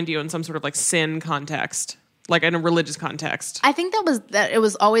explained to you in some sort of like sin context. Like in a religious context. I think that it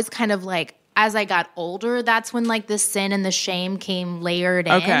was always kind of like as I got older, that's when like the sin and the shame came layered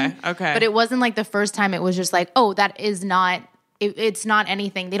in. Okay. But it wasn't like the first time it was just like, oh, that is not, it's not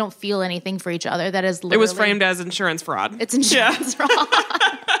anything. They don't feel anything for each other. That is literally. It was framed as insurance fraud. It's insurance fraud.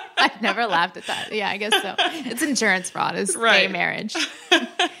 I've never laughed at that. Yeah, I guess so. It's insurance fraud. It's gay marriage.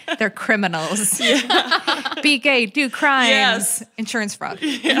 They're criminals. Yeah. Be gay, do crimes. Yes. Insurance fraud.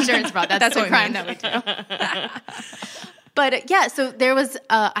 Yeah. Insurance fraud. That's the crime that we do. But so there was,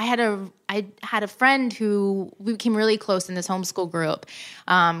 I I had a friend who we became really close in this homeschool group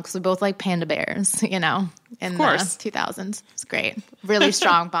because we both like panda bears, in the 2000s. It's great. Really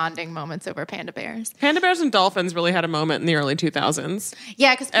strong bonding moments over panda bears. Panda bears and dolphins really had a moment in the early 2000s.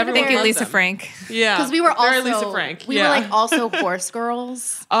 Yeah, because Thank you, Lisa Frank. Yeah, because we were also Lisa Frank. We were like also horse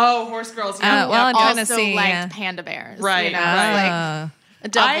girls. Oh, horse girls. Yeah. Well, in also Tennessee, liked panda bears. Right, right. Like a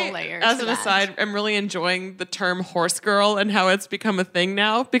double layer. As an aside, I'm really enjoying the term horse girl and how it's become a thing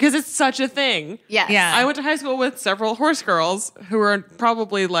now because it's such a thing. Yes. Yeah. I went to high school with several horse girls who are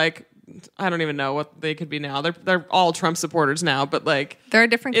probably like, I don't even know what they could be now. They're all Trump supporters now, but like there are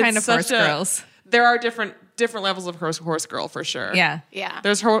different kind of horse girls. There are different levels of horse girl for sure. Yeah. Yeah.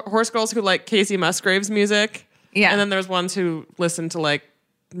 There's horse girls who like Casey Musgraves music. Yeah. And then there's ones who listen to like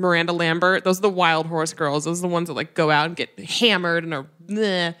Miranda Lambert. Those are the wild horse girls. Those are the ones that like go out and get hammered and are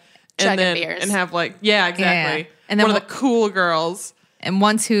bleh, and then beers. and have like exactly. Yeah. And then one of the cool girls. And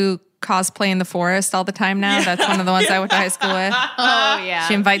ones who cosplay in the forest all the time now. That's one of the ones I went to high school with. Oh yeah.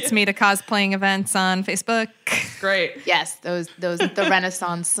 She invites me to cosplaying events on Facebook. Great. Yes, those the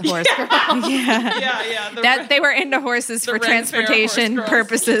Renaissance horse girls. Yeah. They were into horses for Ren Fair transportation horse girls.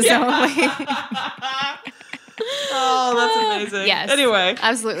 purposes only. Oh, that's amazing. Yes. Anyway.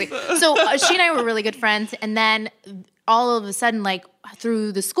 Absolutely. So she and I were really good friends. And then all of a sudden, like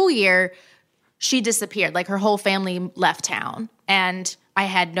through the school year, she disappeared. Like her whole family left town. And I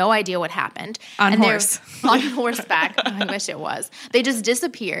had no idea what happened. On and horse. On horseback. I wish it was. They just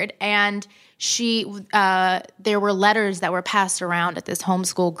disappeared. And there were letters that were passed around at this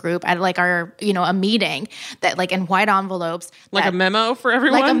homeschool group at like our, a meeting that like in white envelopes. Like a memo for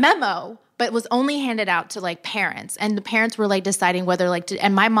everyone? Like a memo. But was only handed out to like parents, and the parents were like deciding whether like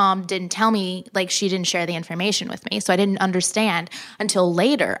and my mom didn't tell me, like she didn't share the information with me, so I didn't understand until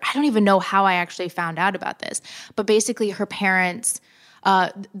later. I don't even know how I actually found out about this, but basically her parents,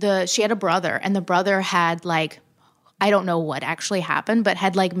 she had a brother, and the brother had like, I don't know what actually happened, but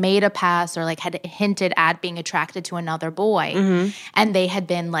had like made a pass or like had hinted at being attracted to another boy. Mm-hmm. And they had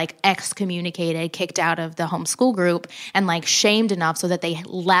been like excommunicated, kicked out of the homeschool group and like shamed enough so that they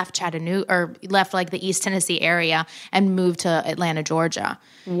left Chattanooga or left like the East Tennessee area and moved to Atlanta, Georgia.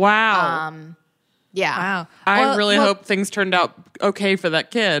 Wow. Yeah. Wow. I really hope things turned out okay for that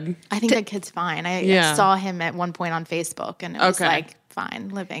kid. I think that kid's fine. I saw him at one point on Facebook and it was like, fine,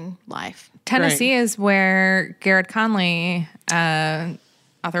 living life. Tennessee is where Garrett Conley,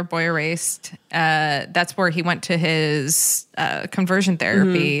 author Boy Erased, that's where he went to his conversion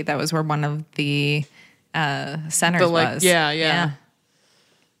therapy. Mm-hmm. That was where one of the centers was. Yeah,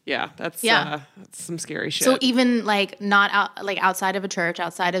 that's some scary shit. So even like not outside of a church,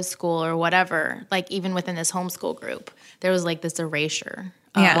 outside of school or whatever, like even within this homeschool group, there was like this erasure.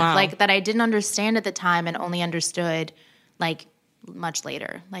 Like that I didn't understand at the time and only understood like much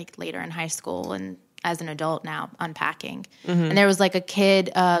later, like later in high school and as an adult now unpacking. Mm-hmm. And there was like a kid,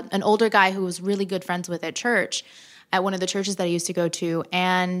 an older guy who was really good friends with at church, at one of the churches that I used to go to,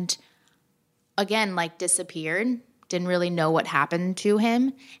 and again, like disappeared, didn't really know what happened to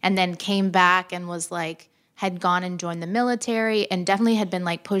him, and then came back and was like, had gone and joined the military and definitely had been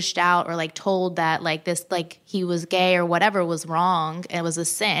like pushed out or like told that like this, like he was gay or whatever was wrong and it was a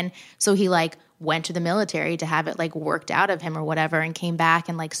sin. So he like went to the military to have it like worked out of him or whatever and came back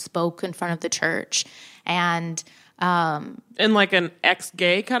and like spoke in front of the church and in like an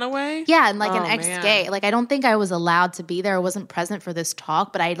ex-gay kind of way? Yeah, and like an ex-gay. Like I don't think I was allowed to be there. I wasn't present for this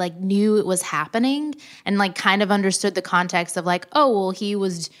talk, but I like knew it was happening and like kind of understood the context of like, oh, well, he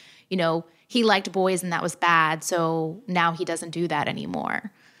was, he liked boys and that was bad, so now he doesn't do that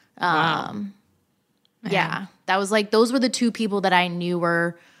anymore. Wow. Yeah, that was like, those were the two people that I knew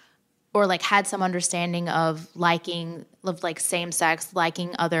were, or like had some understanding of liking, of like same sex,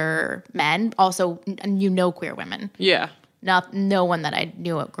 liking other men. Also, queer women. Yeah. No one that I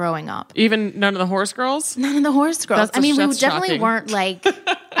knew growing up. Even none of the horse girls? None of the horse girls. We definitely shocking. weren't like,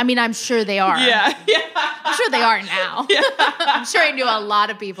 I'm sure they are. Yeah. I'm sure they are now. Yeah. I'm sure I knew a lot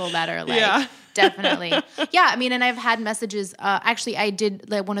of people that are like, definitely. Yeah, and I've had messages. Actually, I did,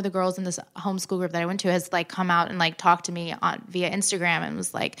 like, one of the girls in this homeschool group that I went to has, like, come out and, like, talked to me via Instagram and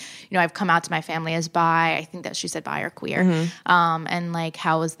was like, I've come out to my family as bi. I think that she said bi or queer. Mm-hmm. And, like,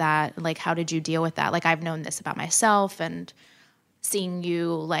 how was that? Like, how did you deal with that? Like, I've known this about myself and seeing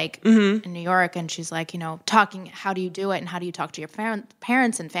you like in New York, and she's like, talking, how do you do it and how do you talk to your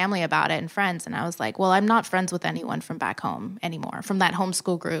parents and family about it and friends? And I was like, well, I'm not friends with anyone from back home anymore, from that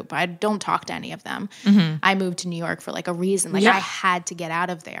homeschool group. I don't talk to any of them. Mm-hmm. I moved to New York for like a reason. Like I had to get out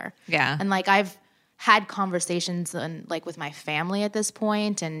of there. Yeah. And like I've had conversations like with my family at this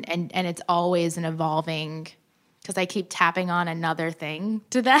point, and it's always an evolving because I keep tapping on another thing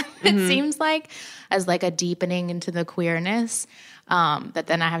to them, it seems like, as like a deepening into the queerness. That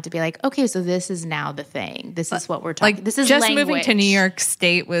then I have to be like, okay, so this is now the thing. This is what we're talking. Like, this is just language. moving to New York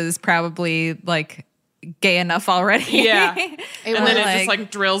State was probably like gay enough already. Yeah. And then it just like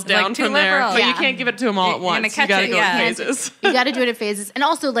drills down like, too from there. liberal. But Yeah. you can't give it to them all at once. You gotta go in phases. You got to do it in phases. And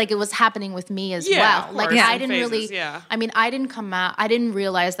also, like, it was happening with me as Yeah, well. of Like, course, I in didn't phases, really, yeah. I mean, I didn't come out, I didn't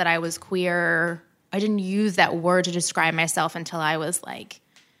realize that I was queer. I didn't use that word to describe myself until I was like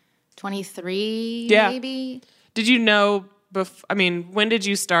 23, maybe. Did you know, when did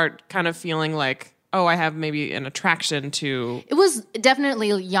you start kind of feeling like, oh, I have maybe an attraction to... It was definitely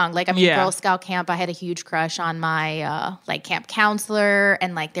young. Like, I mean, Yeah. Girl Scout camp, I had a huge crush on my, like, camp counselor.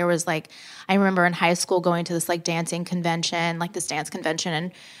 And, like, there was, like, I remember in high school going to this, like, dancing convention, like this dance convention.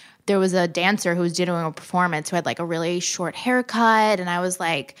 And there was a dancer who was doing a performance who had, like, a really short haircut. And I was,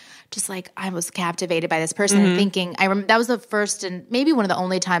 like, just, like, I was captivated by this person and thinking, that was the first and maybe one of the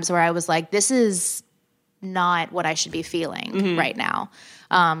only times where I was, like, this is not what I should be feeling right now.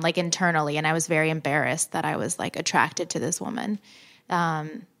 Like internally, and I was very embarrassed that I was like attracted to this woman.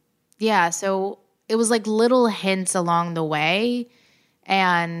 So it was like little hints along the way,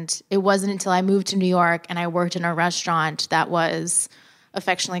 and it wasn't until I moved to New York and I worked in a restaurant that was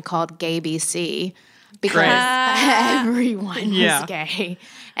affectionately called Gay BC because everyone was gay.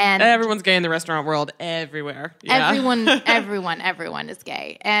 And everyone's gay in the restaurant world everywhere. Yeah. everyone is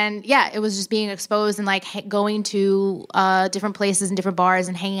gay. And it was just being exposed and like going to different places and different bars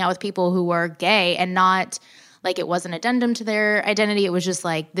and hanging out with people who were gay, and not like it was an addendum to their identity. It was just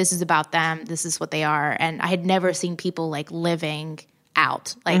like, this is about them. This is what they are. And I had never seen people like living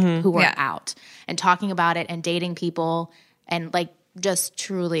out, like who were out and talking about it and dating people, and like just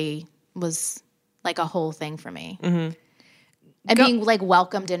truly was like a whole thing for me. And being like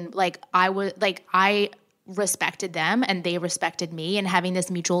welcomed, and like I respected them and they respected me, and having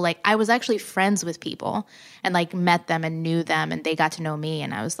this mutual, like, I was actually friends with people and like met them and knew them, and they got to know me,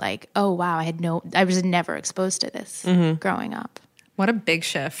 and I was like, oh wow, I was never exposed to this growing up. What a big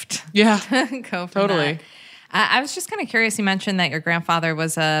shift. Yeah. Go from Totally. that. I was just kind of curious. You mentioned that your grandfather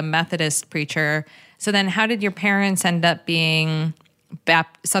was a Methodist preacher. So then how did your parents end up being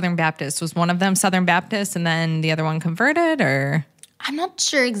Southern Baptist? Was one of them Southern Baptist and then the other one converted, or? I'm not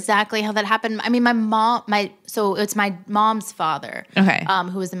sure exactly how that happened. I mean, so it's my mom's father, Okay.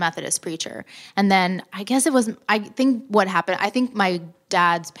 Who was a Methodist preacher. And then I think what happened, I think my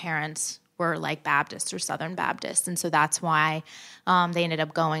dad's parents were like Baptists or Southern Baptists. And so that's why they ended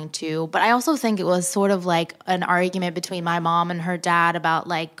up going to, but I also think it was sort of like an argument between my mom and her dad about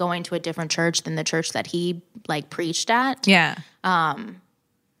like going to a different church than the church that he like preached at. Yeah.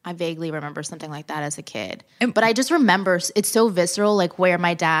 I vaguely remember something like that as a kid. But I just remember it's so visceral, like where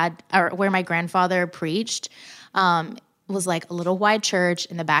my grandfather preached was like a little white church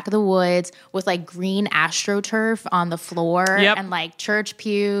in the back of the woods with like green AstroTurf on the floor and like church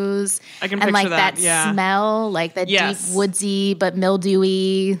pews. I can and picture like that smell, like that deep woodsy but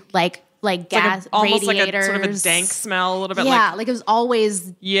mildewy, like gas almost radiators. Like a sort of a dank smell, a little bit. Yeah, like it was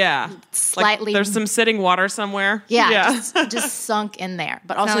always slightly. Like there's some sitting water somewhere. Just sunk in there.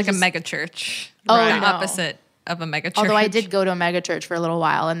 But also like just, a mega church. Oh, the no. opposite of a mega church. Although I did go to a mega church for a little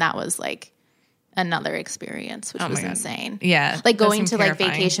while, and that was like another experience, which was God. insane. Yeah, like that going seemed to terrifying.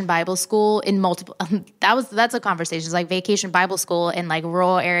 like vacation Bible school in multiple. That's a conversation. It's like vacation Bible school in like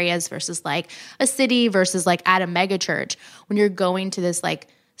rural areas versus like a city versus like at a mega church. When you're going to this like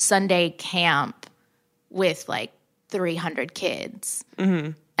Sunday camp with like 300 kids,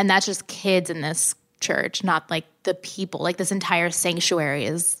 and that's just kids in this church, not like the people. Like this entire sanctuary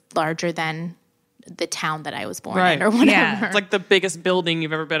is larger than the town that I was born in or whatever. Yeah. It's like the biggest building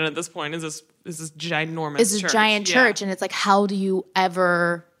you've ever been in at this point is this ginormous It's a giant church, and it's like, how do you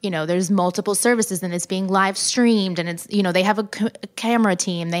ever, there's multiple services, and it's being live streamed, and it's, they have a camera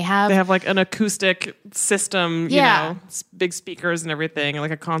team. They have like an acoustic system, big speakers and everything,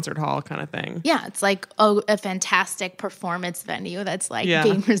 like a concert hall kind of thing. Yeah, it's like a fantastic performance venue that's like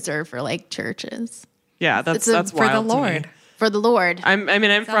being reserved for like churches. Yeah, that's wild for the to Lord. me. For the Lord. I'm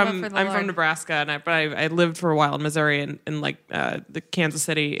from Lord. Nebraska, but I lived for a while in Missouri in like the Kansas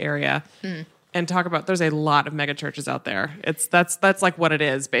City area. And talk about, there's a lot of mega churches out there. That's like what it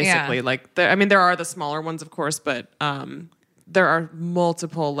is basically. Yeah. Like there are the smaller ones, of course, but there are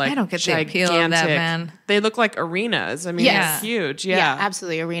multiple like I don't get the gigantic, appeal of that, man. They look like arenas. I mean, Yes. it's huge. Yeah,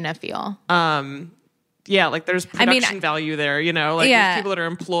 absolutely. Arena feel. Yeah, like there's production value there, like there's people that are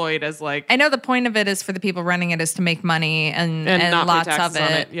employed as like. I know the point of it is for the people running it is to make money and not pay lots taxes of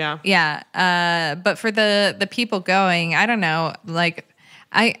on it. it, Yeah. But for the people going, I don't know, like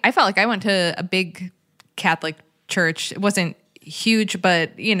I felt like I went to a big Catholic church. It wasn't huge,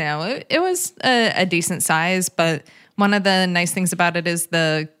 but it was a decent size. But one of the nice things about it is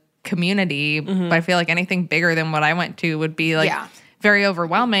the community. But I feel like anything bigger than what I went to would be like very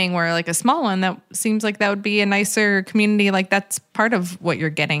overwhelming, where like a small one, that seems like that would be a nicer community. Like that's part of what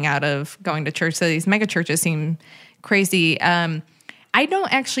you're getting out of going to church. So these mega churches seem crazy. I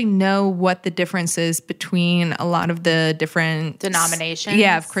don't actually know what the difference is between a lot of the different denominations.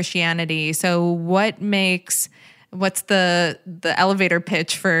 Of Christianity. So what's the elevator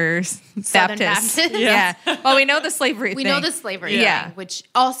pitch for Baptists? Yeah. Well, we know the slavery thing. We know the slavery thing, which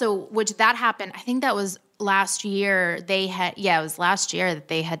that happened. I think that was last year. It was last year that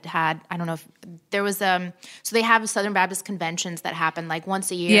they had, I don't know if there was, so they have Southern Baptist conventions that happen like once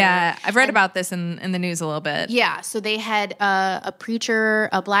a year. Yeah. I've read about this in the news a little bit. Yeah. So they had a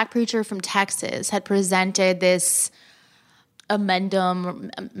black preacher from Texas had presented this amendum,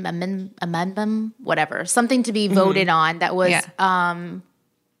 whatever, something to be voted on that was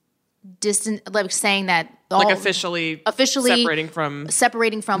distant, like saying that officially separating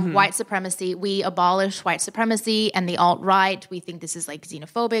from white supremacy. We abolish white supremacy and the alt-right. We think this is like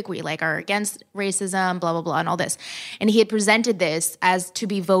xenophobic. We like are against racism, blah, blah, blah, and all this. And he had presented this as to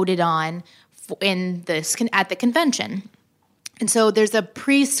be voted on at the convention. And so there's a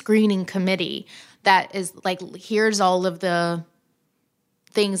pre-screening committee that is like, here's all of the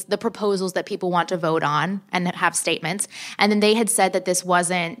things, the proposals that people want to vote on and have statements. And then they had said that this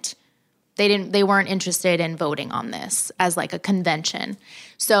wasn't, they weren't interested in voting on this as like a convention.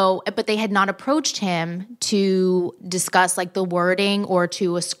 So, but they had not approached him to discuss like the wording or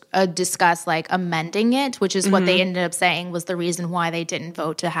to discuss like amending it, which is what they ended up saying was the reason why they didn't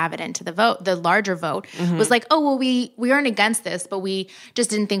vote to have it into the vote. The larger vote was like, oh, well, we aren't against this, but we just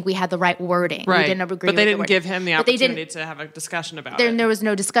didn't think we had the right wording. Right. We didn't agree but they with didn't give him the opportunity to have a discussion about it. There was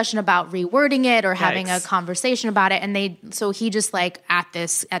no discussion about rewording it or having a conversation about it. And so he just like at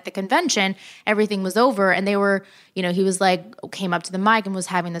the convention, everything was over and they were, he was like, came up to the mic and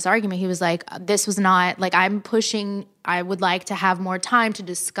was having this argument. He was like, this was not like, I would like to have more time to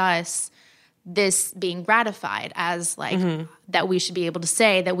discuss this being ratified as like that we should be able to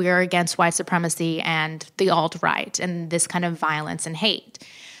say that we are against white supremacy and the alt-right and this kind of violence and hate.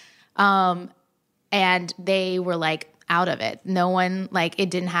 And they were like out of it. No one, like it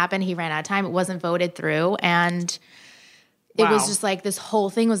didn't happen. He ran out of time. It wasn't voted through. And it was just like this whole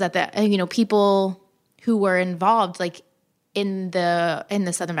thing was that people who were involved like in the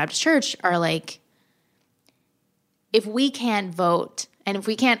Southern Baptist Church are like, if we can't vote and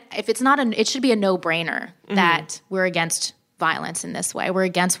if it's not it should be a no-brainer that we're against violence in this way. We're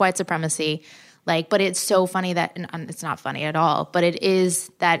against white supremacy. Like, but it's so funny that, and it's not funny at all, but it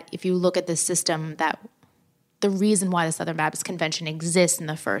is that if you look at the system, that the reason why the Southern Baptist Convention exists in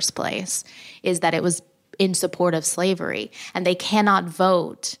the first place is that it was in support of slavery, and they cannot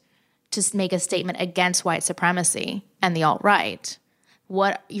vote to make a statement against white supremacy and the alt-right.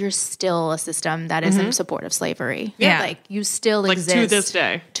 You're still a system that is in support of slavery. Yeah. Like you still like exist. To this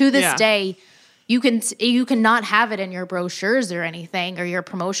day. To this day, you cannot have it in your brochures or anything or your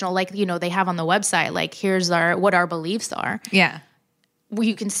promotional, like, they have on the website, like here's what our beliefs are. Yeah. Well,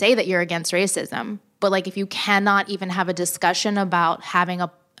 you can say that you're against racism, but like if you cannot even have a discussion about having a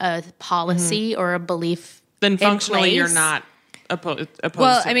policy or a belief, then functionally you're not opposed.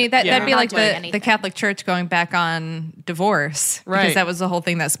 Well, I mean that'd be like the Catholic Church going back on divorce, right? Because that was the whole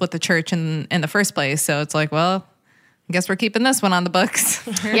thing that split the church in the first place. So it's like, well, I guess we're keeping this one on the books.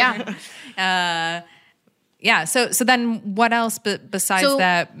 Yeah. So then what else besides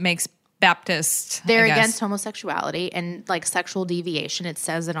that makes Baptist? They're against homosexuality and like sexual deviation. It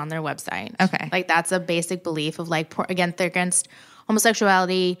says it on their website. Okay. Like that's a basic belief of like, again, they're against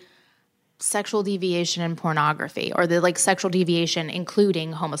homosexuality, sexual deviation, and pornography, or the like sexual deviation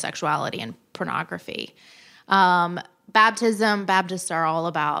including homosexuality and pornography. Baptism, Baptists are all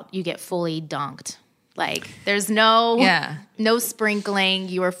about you get fully dunked. Like there's no sprinkling.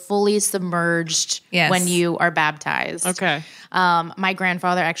 You are fully submerged when you are baptized. Okay. My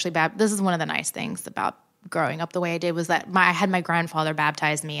grandfather actually this is one of the nice things about growing up the way I did was that I had my grandfather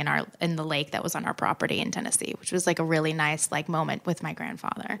baptize me in the lake that was on our property in Tennessee, which was like a really nice like moment with my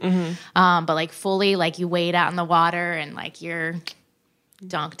grandfather. But like fully like you wade out in the water and like you're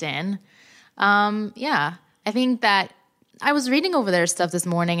dunked in. I think that I was reading over their stuff this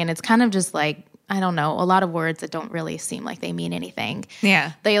morning and it's kind of just like, I don't know, a lot of words that don't really seem like they mean anything.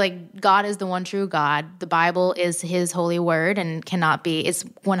 Yeah. They like, God is the one true God. The Bible is his holy word and it's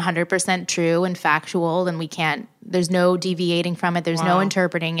 100% true and factual, and there's no deviating from it. There's no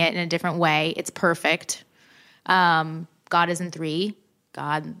interpreting it in a different way. It's perfect. God is in three.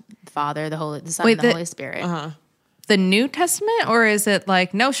 God, the Father, the Son, and the Holy Spirit. the New Testament, or is it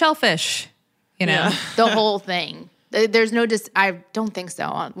like no shellfish? You know, the whole thing. There's no I don't think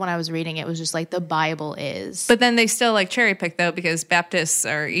so. When I was reading it was just like the Bible is. But then they still like cherry pick though, because Baptists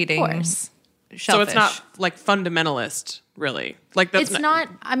are eating shellfish. So it's not like fundamentalist, really. Like that's it's not.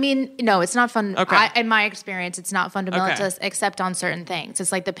 I mean, no, it's not fun. Okay. In my experience, it's not fundamentalist except on certain things.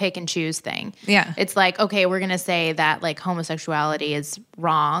 It's like the pick and choose thing. Yeah. It's like, okay, we're gonna say that like homosexuality is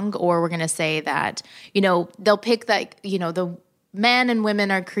wrong, or we're gonna say that, you know, they'll pick that, you know, the men and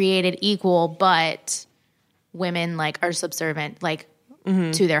women are created equal, but women like are subservient like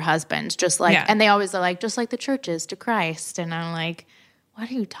to their husbands, just like and they always are like, just like the churches to Christ. And I'm like, what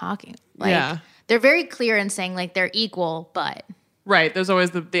are you talking? Like they're very clear in saying like they're equal, but right, there's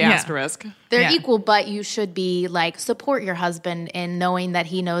always the asterisk. They're equal, but you should be like support your husband in knowing that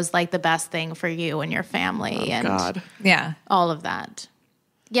he knows like the best thing for you and your family and all of that.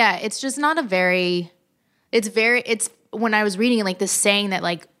 Yeah, it's just not a very it's when I was reading like this saying that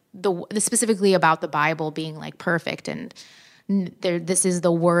like the specifically about the Bible being like perfect and this is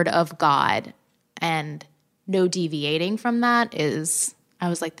the word of God and no deviating from that is, I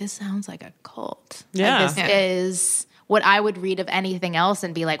was like, this sounds like a cult. Yeah. Like, this is what I would read of anything else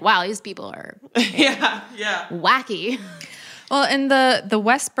and be like, wow, these people are wacky. Well, and the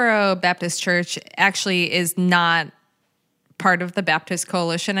Westboro Baptist Church actually is not part of the Baptist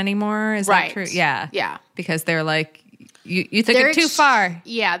Coalition anymore. Is that true? Yeah. Yeah. Because they're like, you took it too far.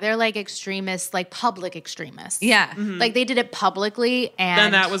 Yeah, they're like extremists, like public extremists. Yeah. Mm-hmm. Like they did it publicly and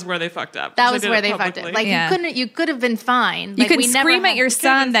then that was where they fucked up. That was where they fucked up. Like you could have been fine. You like, could scream at your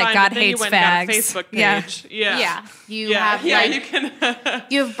son that God hates fags. Facebook page. Yeah. You have like, you can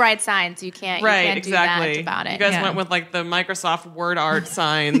you have bright signs. You can't do that about it. You guys went with like the Microsoft Word art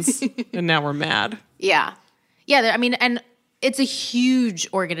signs and now we're mad. Yeah. Yeah, I mean, and it's a huge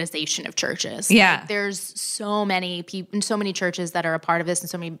organization of churches. Yeah. Like, there's so many people and so many churches that are a part of this and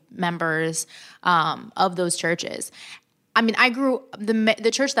so many members of those churches. I mean,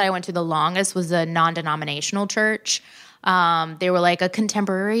 the church that I went to the longest was a non-denominational church. They were like a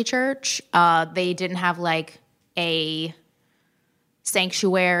contemporary church. They didn't have like a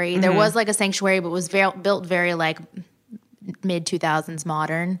sanctuary. There was like a sanctuary, but it was built very like mid-2000s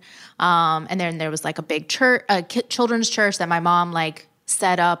modern. And then there was like a big church, children's church that my mom like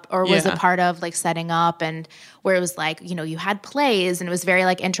set up or was a part of like setting up, and where it was like, you know, you had plays and it was very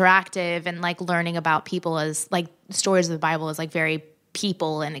like interactive and like learning about people as like stories of the Bible is like very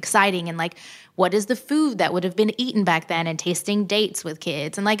people and exciting, and like what is the food that would have been eaten back then and tasting dates with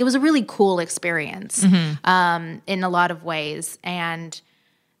kids. And like it was a really cool experience in a lot of ways. And,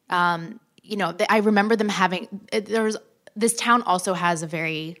 you know, I remember them having, this town also has a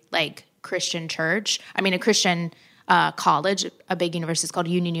very like Christian church. I mean, a Christian college, a big university. It's called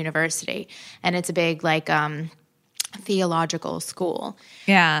Union University, and it's a big like theological school.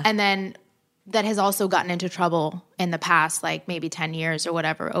 Yeah, and then that has also gotten into trouble in the past, like maybe 10 years or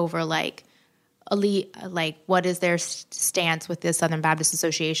whatever, over like elite, like what is their stance with the Southern Baptist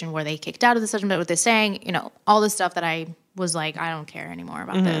Association, where they kicked out of the Southern Baptist, what they're saying, you know, all this stuff that I was like, I don't care anymore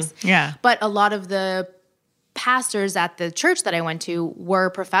about this. Yeah, but a lot of the pastors at the church that I went to were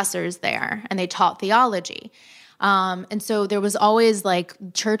professors there, and they taught theology. And so there was always like,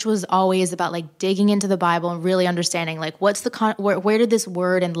 church was always about like digging into the Bible and really understanding like what's where did this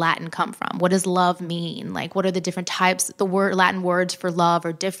word in Latin come from? What does love mean? Like what are the different types? The Latin words for love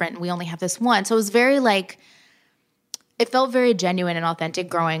are different. We only have this one. So it was very like, it felt very genuine and authentic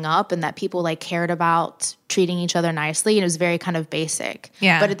growing up, and that people like cared about treating each other nicely, and it was very kind of basic.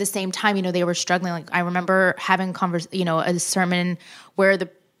 Yeah. But at the same time, you know, they were struggling. Like I remember having a sermon where the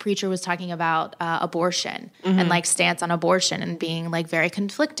preacher was talking about abortion and like stance on abortion, and being like very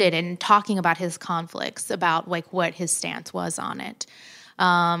conflicted and talking about his conflicts about like what his stance was on it.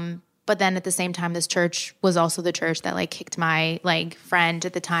 But then at the same time, this church was also the church that like kicked my like friend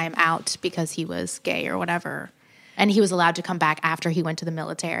at the time out because he was gay or whatever. And he was allowed to come back after he went to the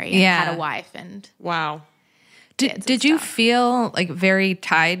military and had a wife. And wow. Did you feel like very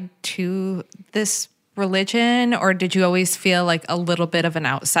tied to this religion, or did you always feel like a little bit of an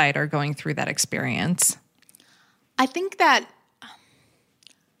outsider going through that experience? I think that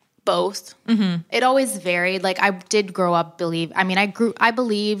both. Mm-hmm. It always varied. Like I did grow up I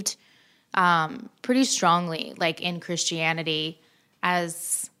believed pretty strongly like in Christianity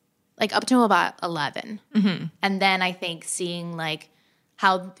as like up to about 11. Mm-hmm. And then I think seeing like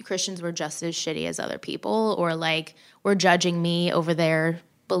how Christians were just as shitty as other people, or like were judging me over their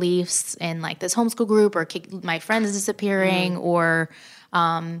beliefs in like this homeschool group, or my friends disappearing, or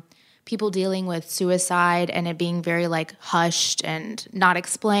people dealing with suicide and it being very like hushed and not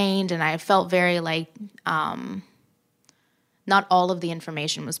explained. And I felt very like not all of the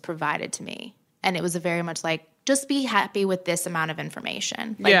information was provided to me. And it was a very much like, just be happy with this amount of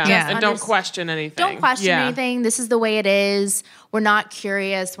information. Like, and don't question anything. Don't question anything. This is the way it is. We're not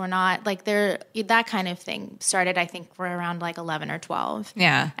curious. We're not like that kind of thing started, I think, for around like 11 or 12.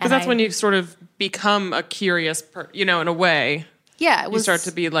 Yeah. Because that's when you sort of become a curious, in a way. Yeah. You start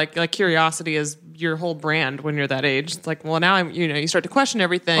to be like curiosity is your whole brand when you're that age. It's like, well, now you start to question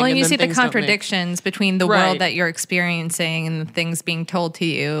everything. Well, and you then see the things don't contradictions between the world that you're experiencing and the things being told to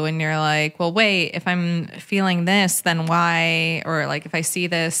you. And you're like, well, wait, if I'm feeling this, then why? Or like if I see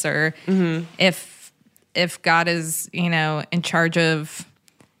this, or if God is, in charge of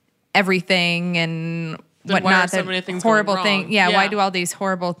everything and then whatnot, why are so many things horrible going wrong? thing. Yeah, why do all these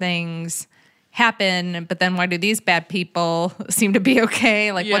horrible things happen, but then why do these bad people seem to be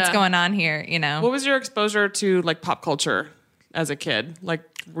okay? Like, what's going on here, What was your exposure to, like, pop culture as a kid? Like,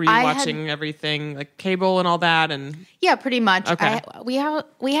 were you watching everything, like, cable and all that? And yeah, pretty much. Okay. We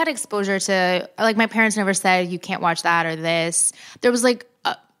had exposure to, like, my parents never said, you can't watch that or this. There was, like,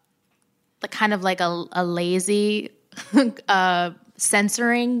 kind of like a lazy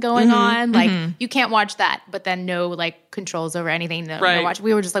censoring going on. Like, you can't watch that, but then no, like, controls over anything to watch.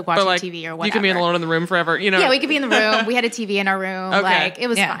 We were just like watching TV or whatever. You can be alone in the room forever, Yeah, we could be in the room. We had a TV in our room. Okay. Like, it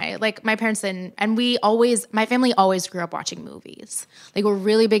was fine. Like, my parents didn't, and my family always grew up watching movies. Like, we're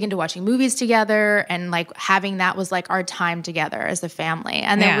really big into watching movies together, and like having that was like our time together as a family.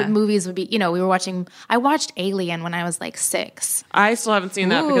 And then with movies would be, I watched Alien when I was like 6. I still haven't seen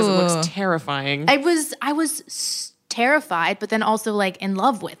that because it looks terrifying. I was terrified, but then also like in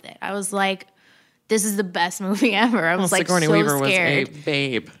love with it. I was like, this is the best movie ever. I was like Sigourney so Weaver scared. Was a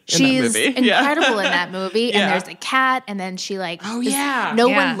babe. She's in that movie. incredible in that movie. And there's a cat, and then she like, no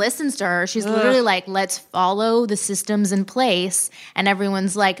one listens to her. She's literally like, let's follow the systems in place. And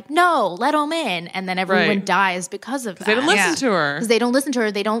everyone's like, no, let them in. And then everyone dies because of that. They don't listen to her. Because they don't listen to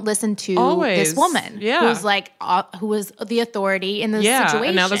her. They don't listen to this woman who's like, who was the authority in the situation.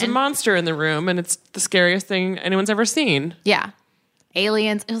 And now there's a monster in the room, and it's the scariest thing anyone's ever seen. Yeah.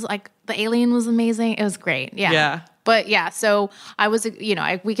 Aliens. It was like, the Alien was amazing. It was great. Yeah. Yeah. But yeah, so I was,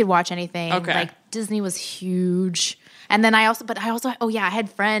 we could watch anything. Okay. Like, Disney was huge. And then I had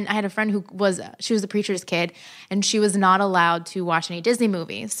a friend who she was the preacher's kid, and she was not allowed to watch any Disney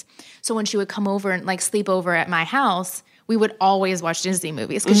movies. So when she would come over and like sleep over at my house, we would always watch Disney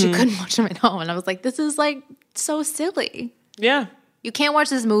movies because she couldn't watch them at home. And I was like, this is like so silly. Yeah. You can't watch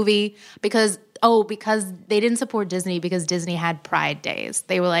this movie because they didn't support Disney because Disney had Pride days.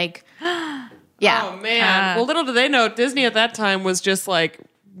 They were like, yeah. Oh, man. Well, little do they know, Disney at that time was just like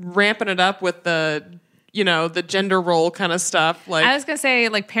ramping it up with the gender role kind of stuff. Like, I was going to say,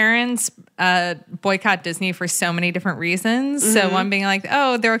 like, parents boycott Disney for so many different reasons. So one being like,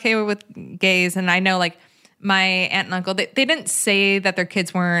 oh, they're okay with gays. And I know, like, my aunt and uncle, they didn't say that their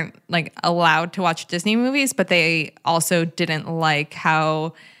kids weren't like allowed to watch Disney movies, but they also didn't like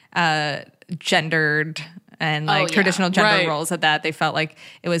how gendered and like traditional gender roles of that. They felt like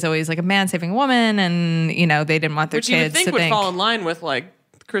it was always like a man saving a woman, and they didn't want their kids to think. Which you would fall in line with like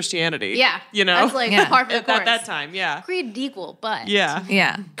Christianity. Yeah. That's like par for the course. At that time, yeah. Created equal, but.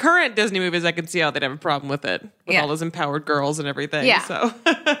 Yeah. Current Disney movies, I can see how they'd have a problem with it. With all those empowered girls and everything. Yeah. So.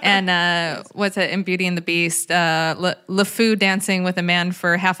 And what's it, in Beauty and the Beast, LeFou dancing with a man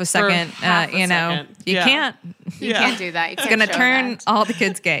for half a second. You can't. You can't do that. It's going to turn all the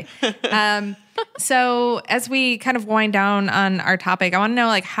kids gay. So as we kind of wind down on our topic, I want to know,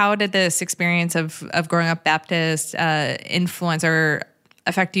 like, how did this experience of growing up Baptist influence or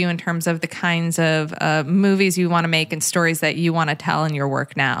affect you in terms of the kinds of movies you want to make and stories that you want to tell in your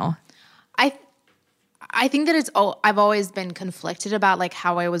work now? I think that I've always been conflicted about like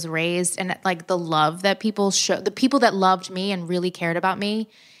how I was raised and like the love that people show, the people that loved me and really cared about me,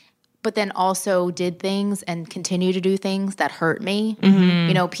 but then also did things and continue to do things that hurt me.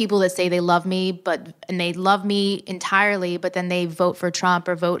 People that say they love me, and they love me entirely, but then they vote for Trump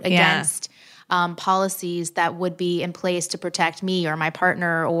or vote against policies that would be in place to protect me or my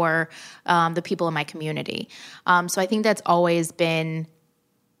partner or the people in my community. So I think that's always been,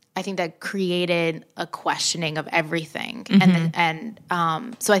 I think that created a questioning of everything.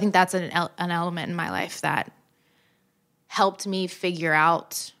 So I think that's an element in my life that helped me figure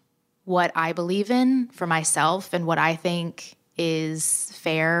out what I believe in for myself and what I think is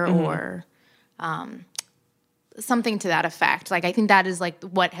fair or something to that effect. Like, I think that is like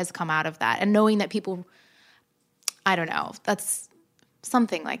what has come out of that. And knowing that people, I don't know, that's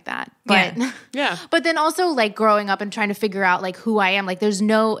something like that. But yeah. But then also like growing up and trying to figure out like who I am, like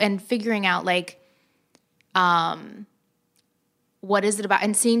and figuring out like, what is it about?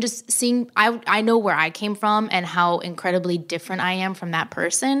 And seeing, I know where I came from and how incredibly different I am from that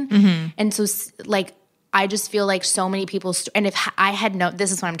person. Mm-hmm. And so like, I just feel like so many people, and if I had known,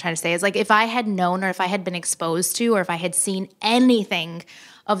 this is what I'm trying to say, is like if I had known or if I had been exposed to or if I had seen anything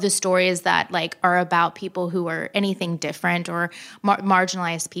of the stories that like are about people who are anything different or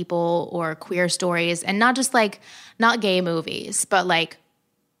marginalized people or queer stories, and not just like, not gay movies, but like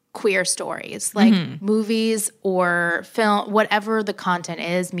queer stories, like movies or film, whatever the content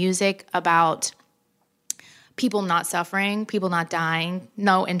is, music about people not suffering, people not dying,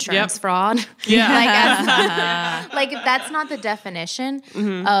 no insurance fraud. Yeah. Like that's not the definition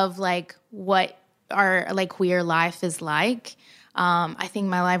of like what our like queer life is like. I think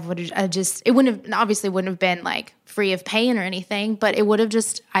my life would have it wouldn't have been like free of pain or anything, but it would have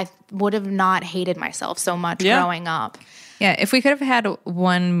I would have not hated myself so much growing up. Yeah, if we could have had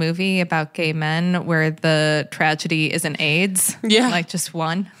one movie about gay men where the tragedy isn't AIDS, like just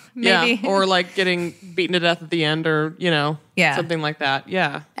one. Maybe. Yeah, or like getting beaten to death at the end, or something like that.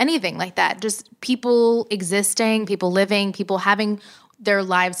 Yeah, anything like that. Just people existing, people living, people having their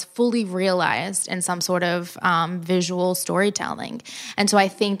lives fully realized in some sort of visual storytelling. And so I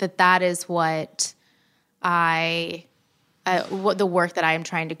think that is what what the work that I am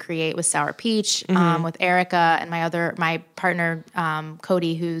trying to create with Sour Peach, with Erica and my partner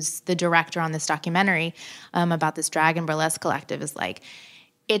Cody, who's the director on this documentary about this drag and burlesque collective, is like.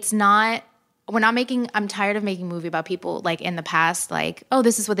 I'm tired of making a movie about people like in the past, like, oh,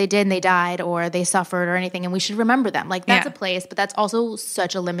 this is what they did and they died or they suffered or anything, and we should remember them. Like that's a place, but that's also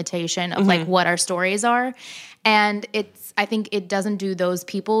such a limitation of like what our stories are. And I think it doesn't do those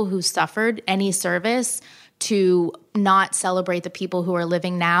people who suffered any service to not celebrate the people who are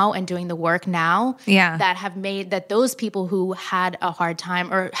living now and doing the work now that have made that those people who had a hard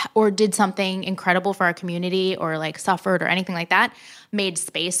time or did something incredible for our community or like suffered or anything like that made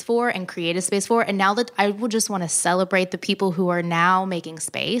space for and created space for. And now that I would just want to celebrate the people who are now making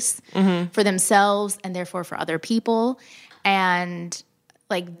space for themselves and therefore for other people. And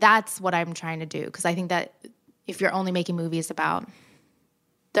like that's what I'm trying to do, because I think that if you're only making movies about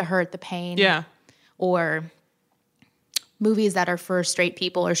the hurt, the pain, or movies that are for straight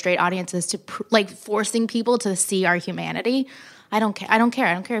people or straight audiences to like forcing people to see our humanity, I don't care. I don't care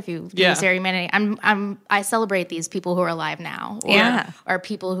if you see our humanity. I celebrate these people who are alive now, or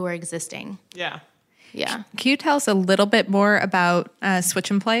people who are existing. Yeah. Yeah. Can you tell us a little bit more about Switch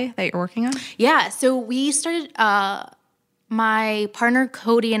and Play that you're working on? Yeah. So we started. My partner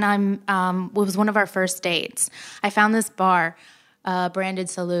Cody and I, it was one of our first dates. I found this bar. Branded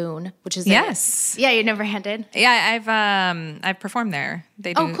Saloon, which is you never handed. Yeah, I've performed there.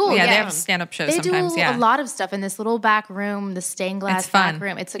 They do, cool. Yeah, they have stand-up shows sometimes. They do a lot of stuff in this little back room, the stained glass back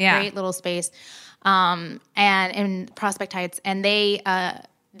room. It's a great little space, and in Prospect Heights, and they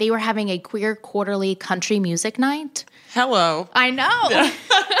were having a queer quarterly country music night. Hello, I know.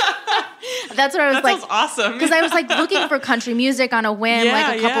 That's what I was that like. Sounds awesome. Because I was like looking for country music on a whim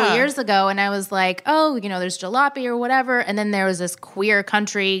like a couple of years ago, and I was like, oh, there's Jalopy or whatever, and then there was this queer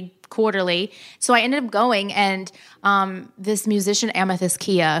country quarterly. So I ended up going, and this musician Amethyst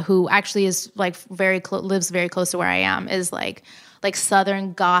Kia, who actually is like lives very close to where I am, is like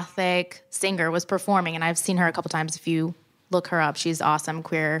Southern Gothic singer, was performing, and I've seen her a couple times. If you look her up, she's awesome,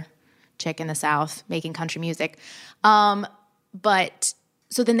 queer chick in the South making country music, but.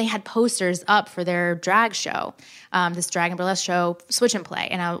 So then they had posters up for their drag show, this drag and burlesque show, Switch and Play.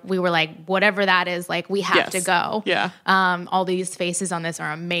 And we were like, whatever that is, like, we have to go. Yeah. All these faces on this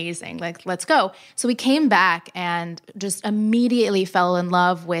are amazing. Like, let's go. So we came back and just immediately fell in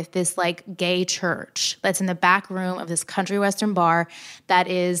love with this, like, gay church that's in the back room of this country western bar that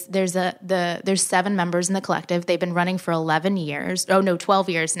is, there's 7 members in the collective. They've been running for 11 years. Oh, no, 12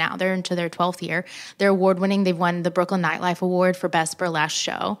 years now. They're into their 12th year. They're award-winning. They've won the Brooklyn Nightlife Award for Best Burlesque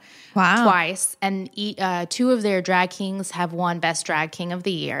Show twice, and 2 of their drag kings have won Best Drag King of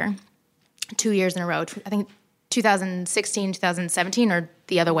the Year 2 years in a row. I think 2016, 2017, or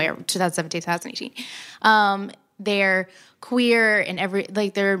the other way, or 2017, 2018. They're queer in every,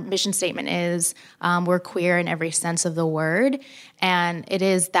 like, their mission statement is, we're queer in every sense of the word. And it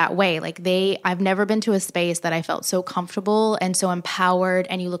is that way. Like, I've never been to a space that I felt so comfortable and so empowered.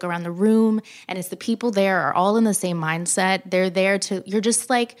 And you look around the room and it's the people there are all in the same mindset. They're there you're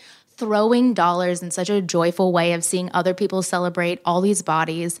just like throwing dollars in such a joyful way of seeing other people celebrate all these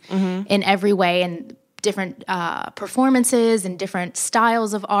bodies in every way, and different performances and different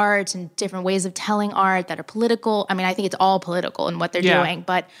styles of art and different ways of telling art that are political. I mean, I think it's all political in what they're doing,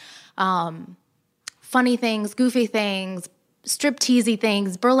 but funny things, goofy things, stripteasy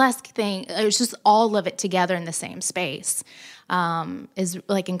things, burlesque things. It's just all of it together in the same space. is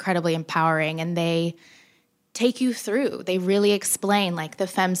like incredibly empowering, and they take you through. They really explain, like the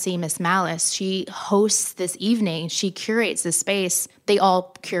FemC Miss Malice. She hosts this evening. She curates this space. They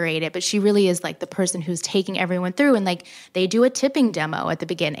all curate it, but she really is like the person who's taking everyone through. And like they do a tipping demo at the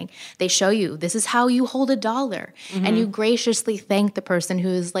beginning. They show you, this is how you hold $1. And you graciously thank the person who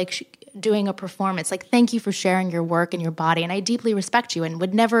is like doing a performance. Like, thank you for sharing your work and your body. And I deeply respect you and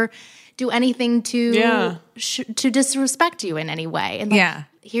would never do anything to disrespect you in any way. And like,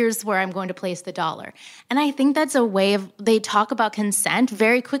 here's where I'm going to place the $1. And I think that's a way of, they talk about consent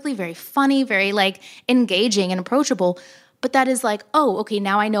very quickly, very funny, very like engaging and approachable. But that is like, oh, okay,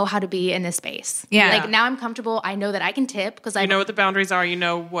 now I know how to be in this space. Yeah. Like now I'm comfortable. I know that I can tip because I know what the boundaries are. You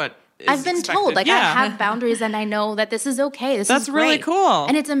know what I've been expected. told. Like I have boundaries and I know that this is okay. That's really cool.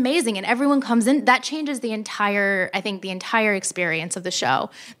 And it's amazing. And everyone comes in. That changes the entire experience of the show.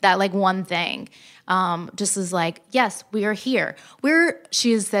 That like one thing. Just is like, yes, we are here.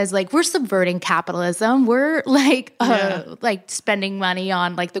 She says like, we're subverting capitalism. We're like, like spending money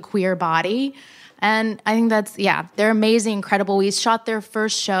on like the queer body. And I think that's, they're amazing, incredible. We shot their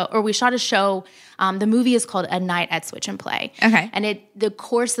first show, or we shot a show. The movie is called A Night at Switch and Play. Okay. And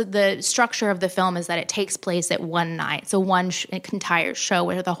the structure of the film is that it takes place at one night. So one entire show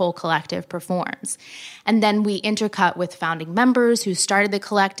where the whole collective performs. And then we intercut with founding members who started the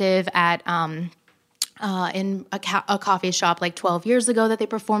collective at, in a coffee shop like 12 years ago that they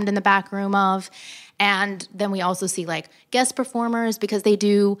performed in the back room of. And then we also see like guest performers because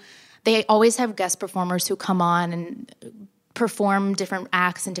they always have guest performers who come on and perform different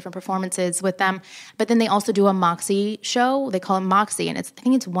acts and different performances with them. But then they also do a Moxie show. They call it Moxie, and I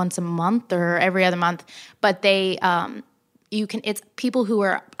think it's once a month or every other month. But they, it's people who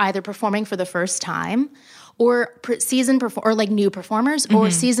are either performing for the first time or or like new performers, or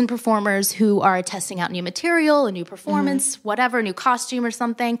seasoned performers who are testing out new material, a new performance, whatever, new costume or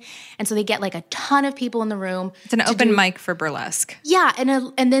something. And so they get like a ton of people in the room. It's an open mic for burlesque. Yeah,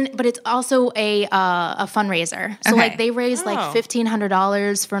 but it's also a fundraiser. So like they raise like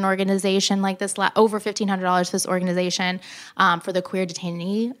 $1,500 for an organization like this, over $1,500 for this organization for the Queer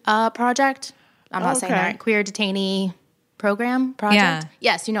Detainee Project. I'm not saying that right. Queer Detainee Project. Yeah.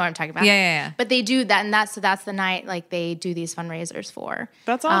 Yes, you know what I'm talking about. Yeah. But they do that, and that's the night like they do these fundraisers for.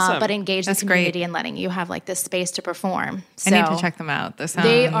 That's awesome. But engage the community and letting you have like this space to perform. So I need to check them out. This sounds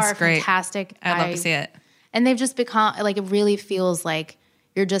they are great. Fantastic. I'd love to see it. And they've just become like, it really feels like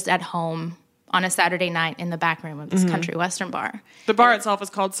you're just at home on a Saturday night in the back room of this country western bar. The bar itself is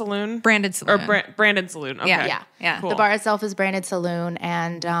called Saloon? Branded Saloon. Or Branded Saloon. Okay. Yeah. Cool. The bar itself is Branded Saloon.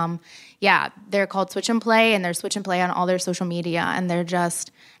 And they're called Switch and Play, and they're Switch and Play on all their social media. And they're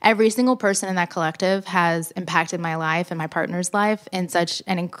just, every single person in that collective has impacted my life and my partner's life in such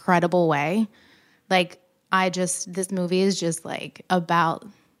an incredible way. Like, this movie is just like about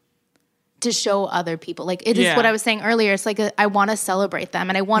to show other people. Like, it is what I was saying earlier. It's like, I want to celebrate them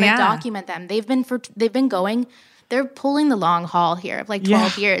and I want to document them. They've been going, they're pulling the long haul here of like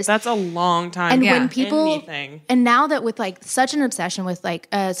 12 years. That's a long time. And when people, and now that with like such an obsession with like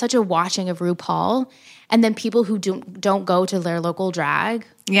such a watching of RuPaul, and then people who don't go to their local drag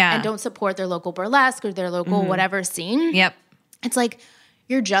and don't support their local burlesque or their local whatever scene. Yep. It's like,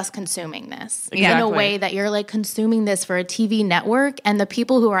 you're just consuming this in a way that you're like consuming this for a TV network, and the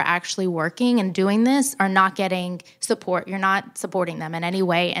people who are actually working and doing this are not getting support. You're not supporting them in any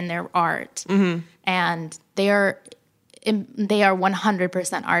way in their art. And they are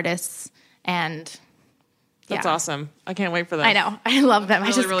 100% artists, and that's awesome. I can't wait for that. I know. I love them.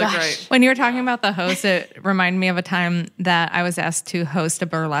 Really great. When you were talking about the host, it reminded me of a time that I was asked to host a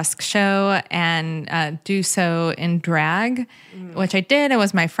burlesque show and do so in drag, which I did. It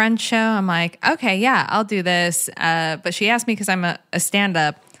was my friend's show. I'm like, okay, yeah, I'll do this. But she asked me because I'm a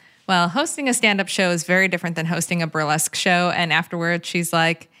stand-up. Well, hosting a stand-up show is very different than hosting a burlesque show. And afterwards, she's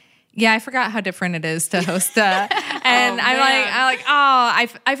like, yeah, I forgot how different it is to host and I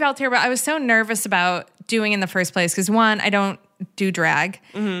felt terrible. I was so nervous about doing in the first place because, one, I don't do drag.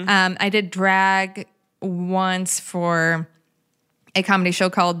 I did drag once for a comedy show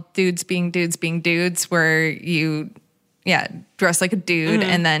called Dudes Being Dudes, where you dress like a dude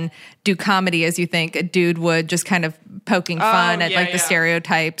and then do comedy as you think a dude would, just kind of poking fun at the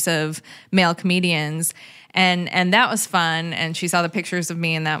stereotypes of male comedians. And that was fun. And she saw the pictures of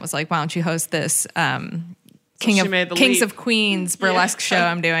me, and that was like, why don't you host this Kings of Queens burlesque show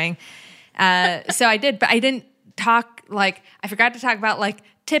I'm doing? So I did, but I didn't talk, like, I forgot to talk about like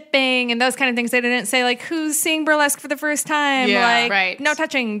tipping and those kind of things. I didn't say like, who's seeing burlesque for the first time? Yeah, like, no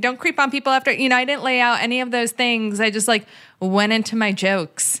touching, don't creep on people after, I didn't lay out any of those things. I just like went into my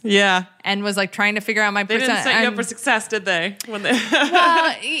jokes. Yeah. And was like trying to figure out my They didn't set you up for success, did they? When they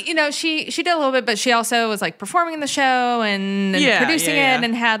well, she did a little bit, but she also was like performing in the show and producing it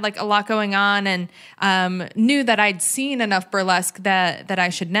and had like a lot going on, and knew that I'd seen enough burlesque that I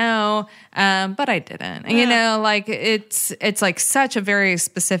should know, but I didn't. Yeah. Like it's like such a very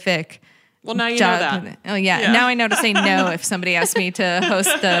specific. Well, now you know that. Oh yeah. Now I know to say no if somebody asks me to host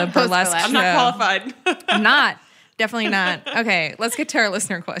the burlesque show. I'm not qualified. I'm not. Definitely not. Okay, let's get to our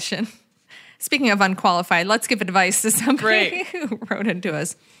listener question. Speaking of unqualified, let's give advice to somebody who wrote into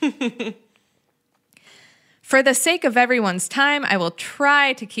us. For the sake of everyone's time, I will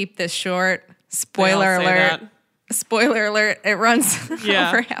try to keep this short. Spoiler alert. Spoiler alert. It runs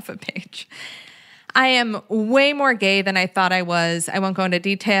over half a page. I am way more gay than I thought I was. I won't go into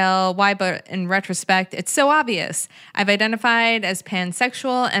detail why, but in retrospect, it's so obvious. I've identified as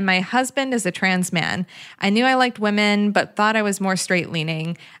pansexual, and my husband is a trans man. I knew I liked women, but thought I was more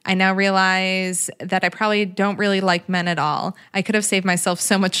straight-leaning. I now realize that I probably don't really like men at all. I could have saved myself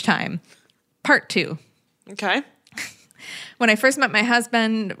so much time. Part 2. Okay. When I first met my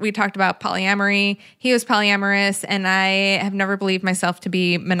husband, we talked about polyamory. He was polyamorous, and I have never believed myself to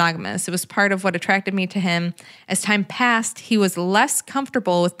be monogamous. It was part of what attracted me to him. As time passed, he was less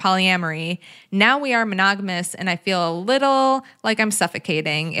comfortable with polyamory. Now we are monogamous, and I feel a little like I'm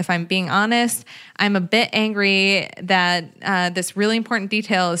suffocating. If I'm being honest, I'm a bit angry that this really important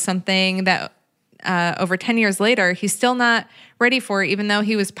detail is something that over 10 years later, he's still not ready for, even though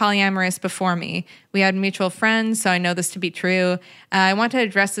he was polyamorous before me. We had mutual friends, so I know this to be true. I want to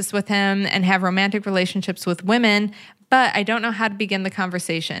address this with him and have romantic relationships with women, but I don't know how to begin the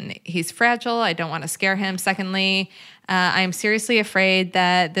conversation. He's fragile. I don't want to scare him. Secondly, I am seriously afraid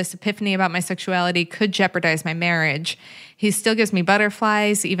that this epiphany about my sexuality could jeopardize my marriage. He still gives me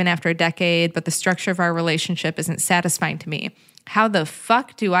butterflies, even after a decade, but the structure of our relationship isn't satisfying to me. How the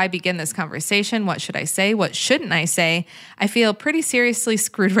fuck do I begin this conversation? What should I say? What shouldn't I say? I feel pretty seriously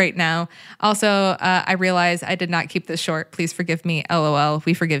screwed right now. Also, I realize I did not keep this short. Please forgive me. LOL.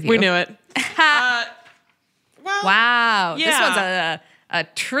 We forgive you. We knew it. Wow. Yeah. This one's a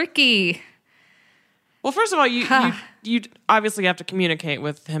tricky. Well, first of all, you obviously have to communicate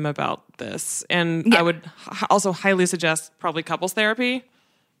with him about this. And I would also highly suggest probably couples therapy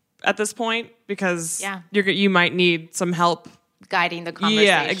at this point, because you might need some help guiding the conversation.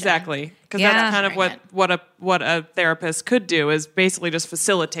 Yeah, exactly. Because that's kind of what a therapist could do, is basically just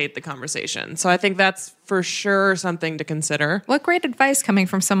facilitate the conversation. So I think that's for sure something to consider. What great advice coming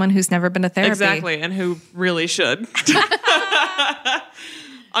from someone who's never been to therapy. Exactly, and who really should.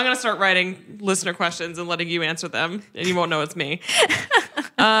 I'm going to start writing listener questions and letting you answer them, and you won't know it's me.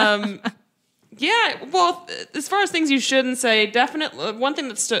 Yeah, well, as far as things you shouldn't say, definitely one thing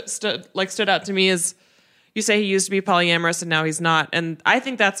that stood out to me is you say he used to be polyamorous and now he's not, and I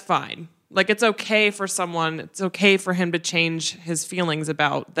think that's fine. Like, it's okay for him to change his feelings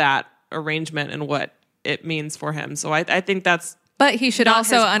about that arrangement and what it means for him. So I think that's. But he should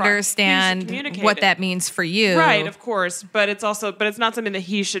also understand what that means for you, right? Of course, but it's not something that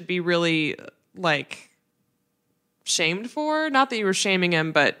he should be really like shamed for. Not that you were shaming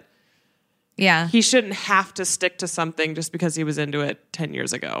him, but. Yeah. He shouldn't have to stick to something just because he was into it 10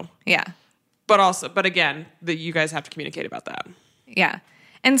 years ago. Yeah. But again, you guys have to communicate about that. Yeah.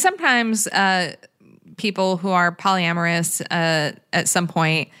 And sometimes people who are polyamorous at some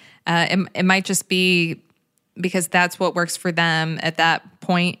point, it might just be because that's what works for them at that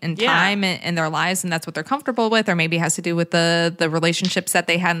point in time in their lives, and that's what they're comfortable with, or maybe it has to do with the relationships that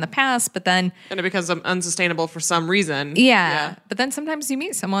they had in the past, but then... And it becomes unsustainable for some reason. Yeah. But then sometimes you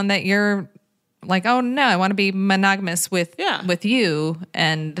meet someone that you're like, oh no, I want to be monogamous with you,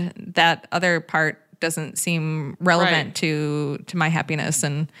 and that other part doesn't seem relevant to my happiness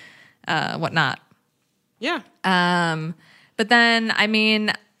and whatnot. Yeah. But then, I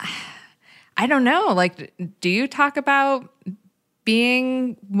mean, I don't know. Like, do you talk about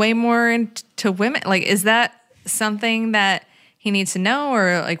being way more into women? Like, is that something that he needs to know,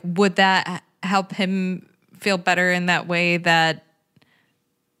 or like, would that help him feel better in that way that...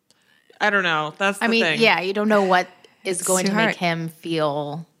 I don't know. That's the thing. Yeah, you don't know what is going to make him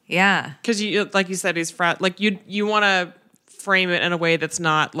feel. Yeah, because like you said, he's like you want to frame it in a way that's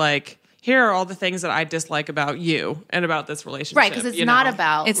not like, here are all the things that I dislike about you and about this relationship. Right, because it's not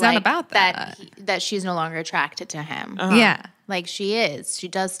about not about that she's no longer attracted to him. Uh-huh. Yeah, like she is. She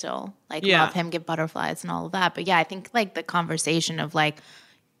does still love him, give butterflies and all of that. But yeah, I think like the conversation of like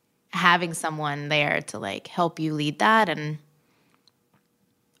having someone there to like help you lead that and.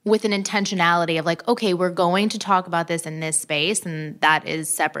 with an intentionality of like, okay, we're going to talk about this in this space, and that is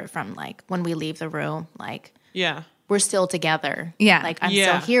separate from like when we leave the room, like we're still together. Yeah. Like I'm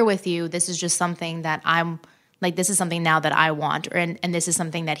still here with you. This is just something that I'm like, this is something now that I want, and this is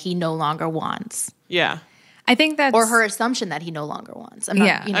something that he no longer wants. Yeah. I think that's... Or her assumption that he no longer wants. I'm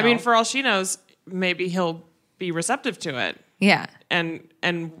not, I mean, for all she knows, maybe he'll be receptive to it. Yeah. And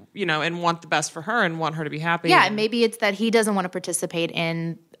want the best for her and want her to be happy. Yeah, and maybe it's that he doesn't want to participate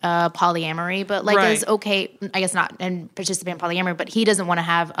in polyamory, but like is okay, I guess not, and participate in polyamory, but he doesn't want to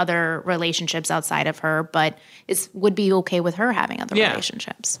have other relationships outside of her, but would be okay with her having other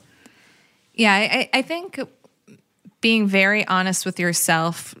relationships. Yeah, I think being very honest with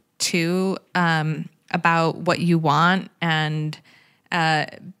yourself too, about what you want, and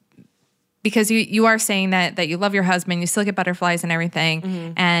because you are saying that you love your husband, you still get butterflies and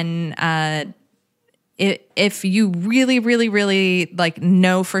everything, and if you really, really, really like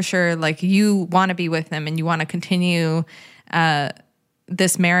know for sure, like you want to be with him and you want to continue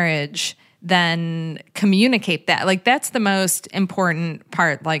this marriage, then communicate that. Like that's the most important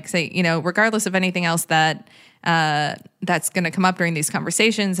part. Like say, regardless of anything else that that's going to come up during these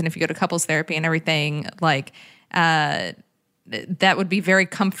conversations, and if you go to couples therapy and everything, like that would be very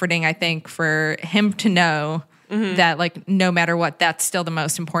comforting, I think, for him to know that like no matter what, that's still the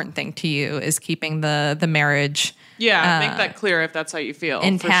most important thing to you, is keeping the marriage. Yeah, make that clear if that's how you feel.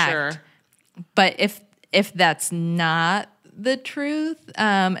 Intact. For sure. But if that's not the truth,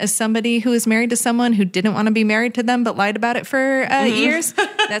 as somebody who is married to someone who didn't want to be married to them but lied about it for years,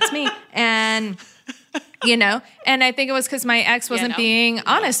 that's me. And and I think it was because my ex wasn't being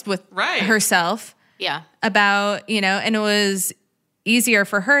honest with herself. Yeah. About, and it was easier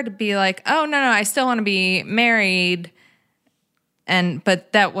for her to be like, oh, no, I still want to be married.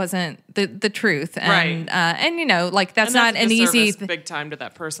 But that wasn't the truth. And, like that's not an easy big time to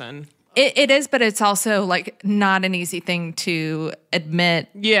that person. It is, but it's also like not an easy thing to admit.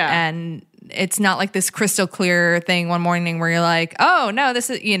 Yeah. And it's not like this crystal clear thing one morning where you're like, oh no, this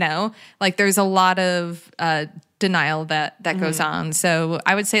is, like there's a lot of, denial that goes on. So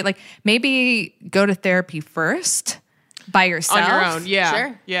I would say like maybe go to therapy first by yourself. On your own. Yeah.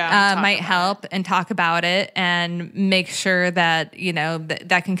 Sure. Yeah. Might help and talk about it and make sure that,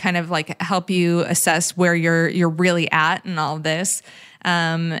 that can kind of like help you assess where you're really at in all of this.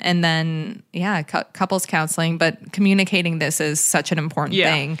 And then, couples counseling, but communicating this is such an important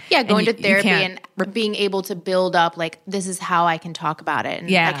thing. Yeah, going to therapy and being able to build up, like, this is how I can talk about it.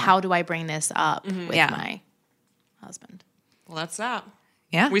 And like, how do I bring this up with my husband? Well, that's that.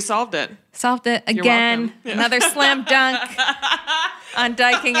 Yeah. We solved it. Solved it again. Another slam dunk on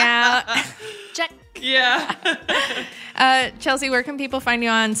Diking Out. Check. Yeah. Chelsea, where can people find you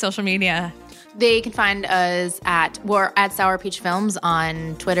on social media? They can find us we're at Sour Peach Films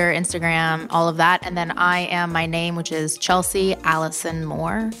on Twitter, Instagram, all of that. And then I am my name, which is Chelsea Allison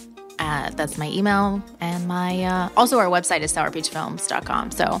Moore. That's my email, and my also our website is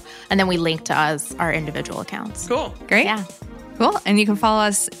sourpeachfilms.com. So, and then we link to our individual accounts. Cool. Great. Yeah. Cool. And you can follow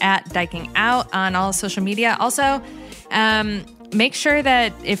us at Diking Out on all social media. Also, make sure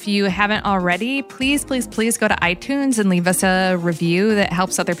that if you haven't already, please go to iTunes and leave us a review that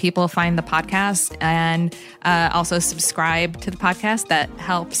helps other people find the podcast, and also subscribe to the podcast. That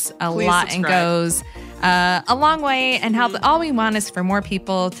helps a lot and goes a long way and help. All we want is for more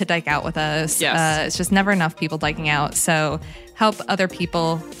people to dike out with us. Yes. It's just never enough people diking out. So help other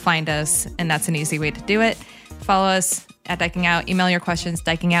people find us, and that's an easy way to do it. Follow us at Diking Out. Email your questions,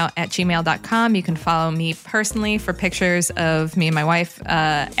 dikingout@gmail.com. You can follow me personally for pictures of me and my wife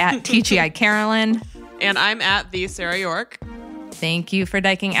at TGI Carolyn. And I'm at the Sarah York. Thank you for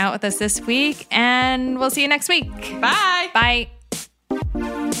diking out with us this week, and we'll see you next week. Bye. Bye.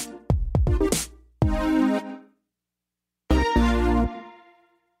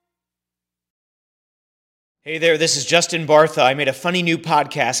 Hey there, this is Justin Bartha. I made a funny new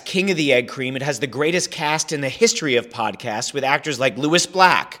podcast, King of the Egg Cream. It has the greatest cast in the history of podcasts with actors like Louis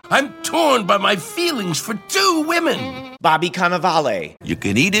Black. I'm torn by my feelings for two women. Bobby Cannavale. You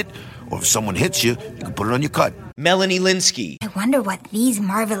can eat it, or if someone hits you, you can put it on your cut. Melanie Linsky. I wonder what these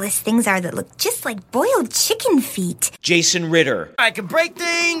marvelous things are that look just like boiled chicken feet. Jason Ritter. I can break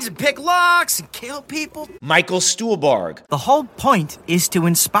things and pick locks and kill people. Michael Stuhlbarg. The whole point is to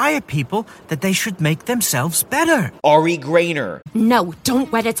inspire people that they should make themselves better. Ari Grainer. No,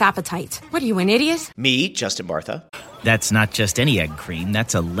 don't whet its appetite. What are you, an idiot? Me, Justin Bartha. That's not just any egg cream,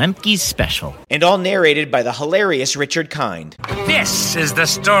 that's a Lemke's special. And all narrated by the hilarious Richard Kind. This is the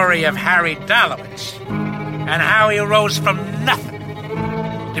story of Harry Dalowitz and how he rose from nothing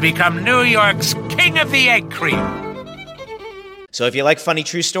to become New York's King of the Egg Cream. So if you like funny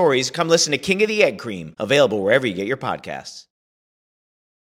true stories, come listen to King of the Egg Cream, available wherever you get your podcasts.